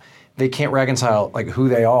they can't reconcile like who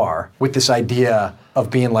they are with this idea of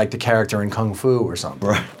being like the character in Kung Fu or something.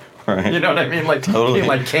 Right. You know what I mean? Like being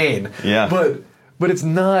like Kane. Yeah. But it's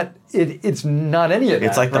not. It's not any of that.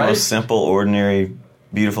 It's like the most simple, ordinary,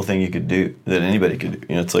 beautiful thing you could do that anybody could do.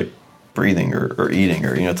 You know, it's like breathing or eating,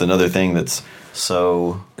 or, you know, it's another thing that's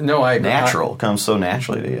so natural, comes so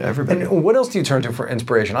naturally to everybody. And what else do you turn to for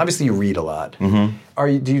inspiration? Obviously, you read a lot.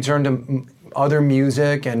 Mm-hmm. Do you turn to other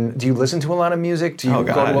music, and do you listen to a lot of music? Do you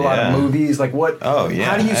go to a lot of movies? Like what? Oh yeah.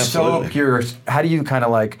 How do you absolutely. How do you kind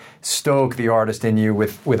of like stoke the artist in you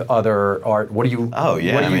with other art? What do you? Oh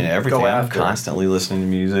yeah. I mean, everything. I'm constantly listening to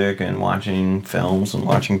music and watching films and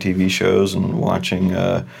watching TV shows and watching.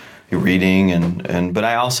 Reading but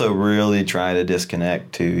I also really try to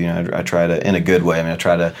disconnect too. You know, I try to, in a good way. I mean, I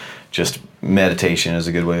try to just, meditation is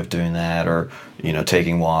a good way of doing that, or, you know,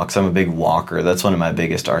 taking walks. I'm a big walker. That's one of my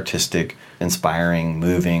biggest artistic, inspiring,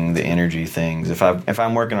 moving, the energy things. If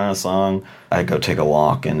I'm working on a song, I go take a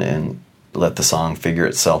walk and let the song figure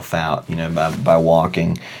itself out, you know, by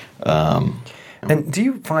walking. And do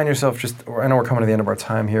you find yourself I know we're coming to the end of our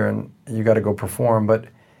time here and you got to go perform, but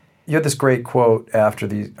you had this great quote after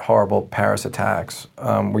the horrible Paris attacks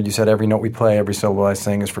where you said, every note we play, every syllable I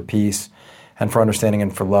sing is for peace and for understanding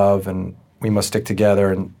and for love, and we must stick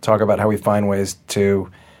together and talk about how we find ways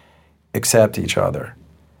to accept each other.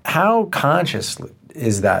 How conscious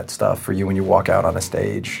is that stuff for you when you walk out on a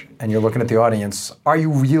stage and you're looking at the audience? Are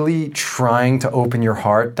you really trying to open your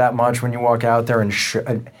heart that much when you walk out there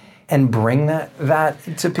and bring that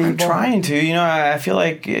to people? I'm trying to. You know, I feel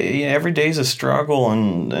like every day's a struggle,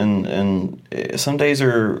 and some days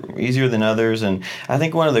are easier than others. And I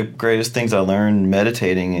think one of the greatest things I learned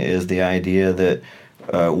meditating is the idea that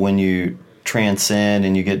when you transcend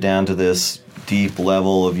and you get down to this deep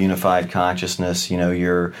level of unified consciousness, you know,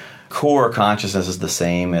 you're core consciousness is the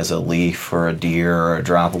same as a leaf or a deer or a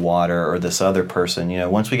drop of water or this other person.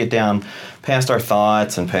 Once we get down past our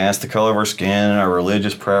thoughts and past the color of our skin and our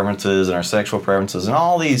religious preferences and our sexual preferences and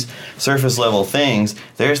all these surface level things,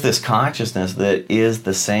 there's this consciousness that is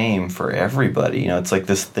the same for everybody. It's like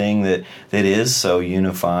this thing that is so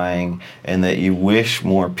unifying, and that you wish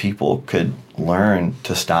more people could learn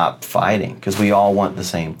to stop fighting, because we all want the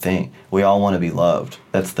same thing. We all want to be loved.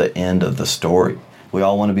 That's the end of the story. We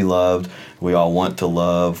all want to be loved. We all want to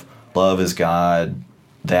love. Love is God.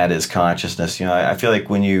 That is consciousness. I feel like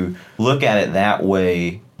when you look at it that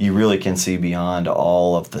way, you really can see beyond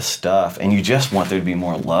all of the stuff, and you just want there to be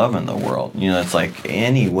more love in the world. It's like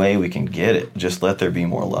any way we can get it, just let there be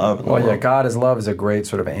more love in the world. Well, yeah, God is love is a great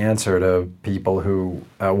sort of answer to people who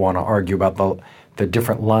want to argue about the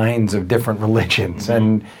different lines of different religions.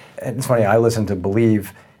 And it's funny, I listen to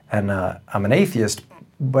Believe, and I'm an atheist,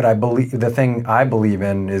 but I believe the thing I believe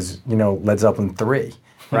in is, Led Zeppelin 3.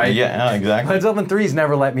 Right? Yeah, exactly. Led Zeppelin 3's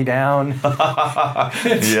never let me down.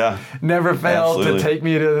 Yeah. Never failed Absolutely. to take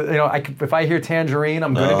me to, if I hear Tangerine,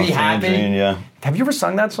 I'm going to be Tangerine, happy. Yeah. Have you ever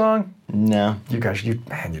sung that song? No. You guys, you'd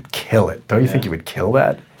kill it. Don't you think you would kill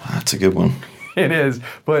that? That's a good one. It is.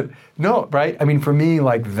 But no, right? I mean, for me,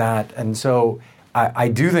 like that. And so I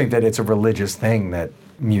do think that it's a religious thing that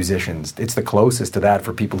musicians, it's the closest to that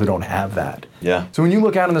for people who don't have that. Yeah. So when you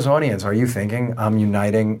look out in this audience, are you thinking, I'm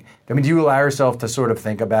uniting? I mean, do you allow yourself to sort of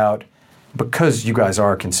think about, because you guys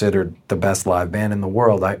are considered the best live band in the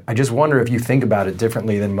world, I just wonder if you think about it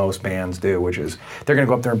differently than most bands do, which is they're going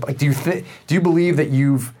to go up there and, like, do you believe that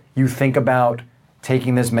you think about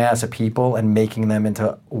taking this mass of people and making them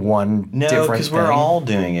into one different thing? No, because we're all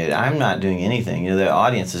doing it. I'm not doing anything. The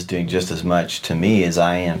audience is doing just as much to me as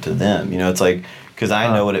I am to them. It's like, because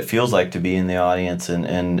I know what it feels like to be in the audience,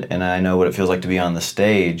 and I know what it feels like to be on the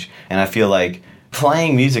stage, and I feel like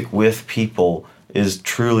playing music with people is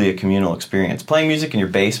truly a communal experience. Playing music in your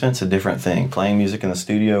basement's a different thing. Playing music in the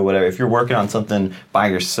studio, whatever. If you're working on something by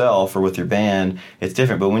yourself or with your band, it's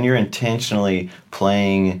different. But when you're intentionally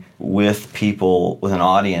playing with people, with an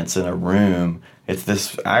audience in a room, it's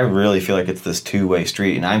this, I really feel like it's this two-way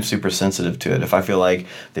street, and I'm super sensitive to it. If I feel like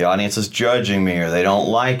the audience is judging me or they don't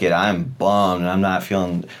like it, I'm bummed and I'm not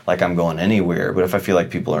feeling like I'm going anywhere. But if I feel like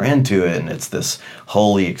people are into it and it's this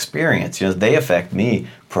holy experience, they affect me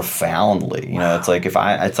profoundly. It's like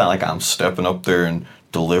it's not like I'm stepping up there and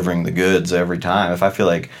delivering the goods every time. If I feel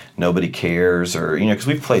like nobody cares, or because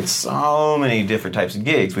we've played so many different types of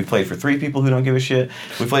gigs. We've played for 3 people who don't give a shit.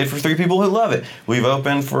 We played for 3 people who love it. We've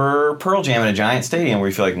opened for Pearl Jam in a giant stadium where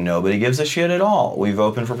you feel like nobody gives a shit at all. We've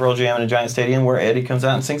opened for Pearl Jam in a giant stadium where Eddie comes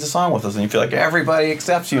out and sings a song with us, and you feel like everybody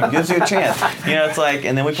accepts you and gives you a chance. It's like,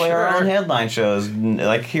 and then we play our own headline shows,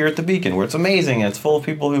 like here at the Beacon, where it's amazing and it's full of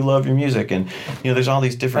people who love your music, and there's all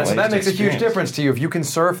these different ways. So that to makes a huge experience. difference to you if you can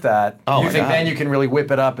surf that. Oh, you think then you can really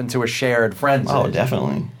whip it up into a shared frenzy. Oh,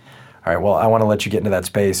 definitely. All right, well, I want to let you get into that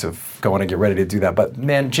space of going to get ready to do that. But,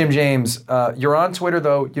 man, Jim James, you're on Twitter,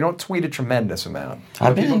 though. You don't tweet a tremendous amount.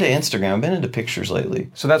 I've been into Instagram. I've been into pictures lately.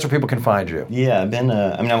 So that's where people can find you. Yeah, I've been,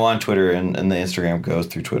 I'm on Twitter, and the Instagram goes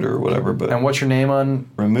through Twitter or whatever. But And what's your name on?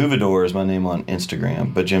 Removador is my name on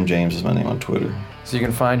Instagram, but Jim James is my name on Twitter. So you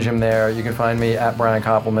can find Jim there. You can find me at Brian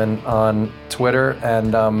Koppelman on Twitter.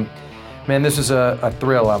 And, man, this is a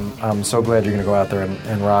thrill. I'm so glad you're going to go out there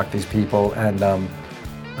and rock these people. And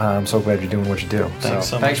I'm so glad you're doing what you do.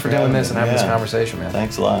 Thanks for doing this and having this conversation, man.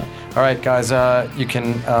 Thanks a lot. All right, guys, you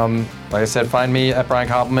can, like I said, find me at Brian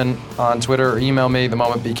Koppelman on Twitter, or email me,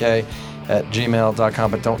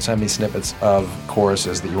 themomentbk@gmail.com, but don't send me snippets of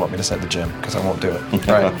choruses that you want me to send to Jim, because I won't do it.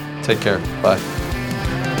 All right, take care. Bye.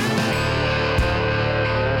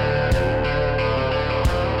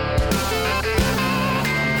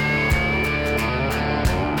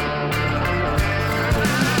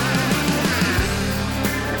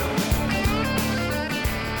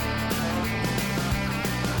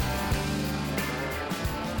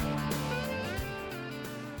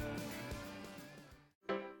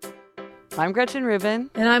 I'm Gretchen Rubin.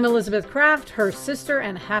 And I'm Elizabeth Kraft, her sister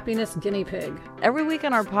and happiness guinea pig. Every week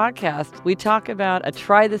on our podcast, we talk about a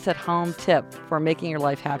try this at home tip for making your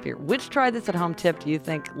life happier. Which try this at home tip do you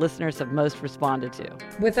think listeners have most responded to?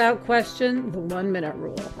 Without question, the 1 minute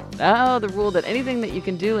rule. Oh, the rule that anything that you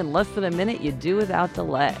can do in less than a minute, you do without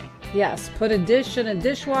delay. Yes, put a dish in a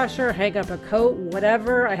dishwasher, hang up a coat,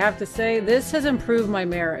 whatever. I have to say, this has improved my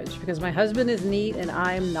marriage because my husband is neat and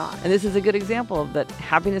I'm not. And this is a good example of that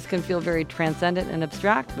happiness can feel very transcendent and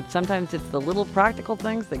abstract, but sometimes it's the little practical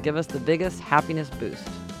things that give us the biggest happiness boost.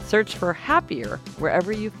 Search for Happier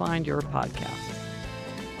wherever you find your podcast.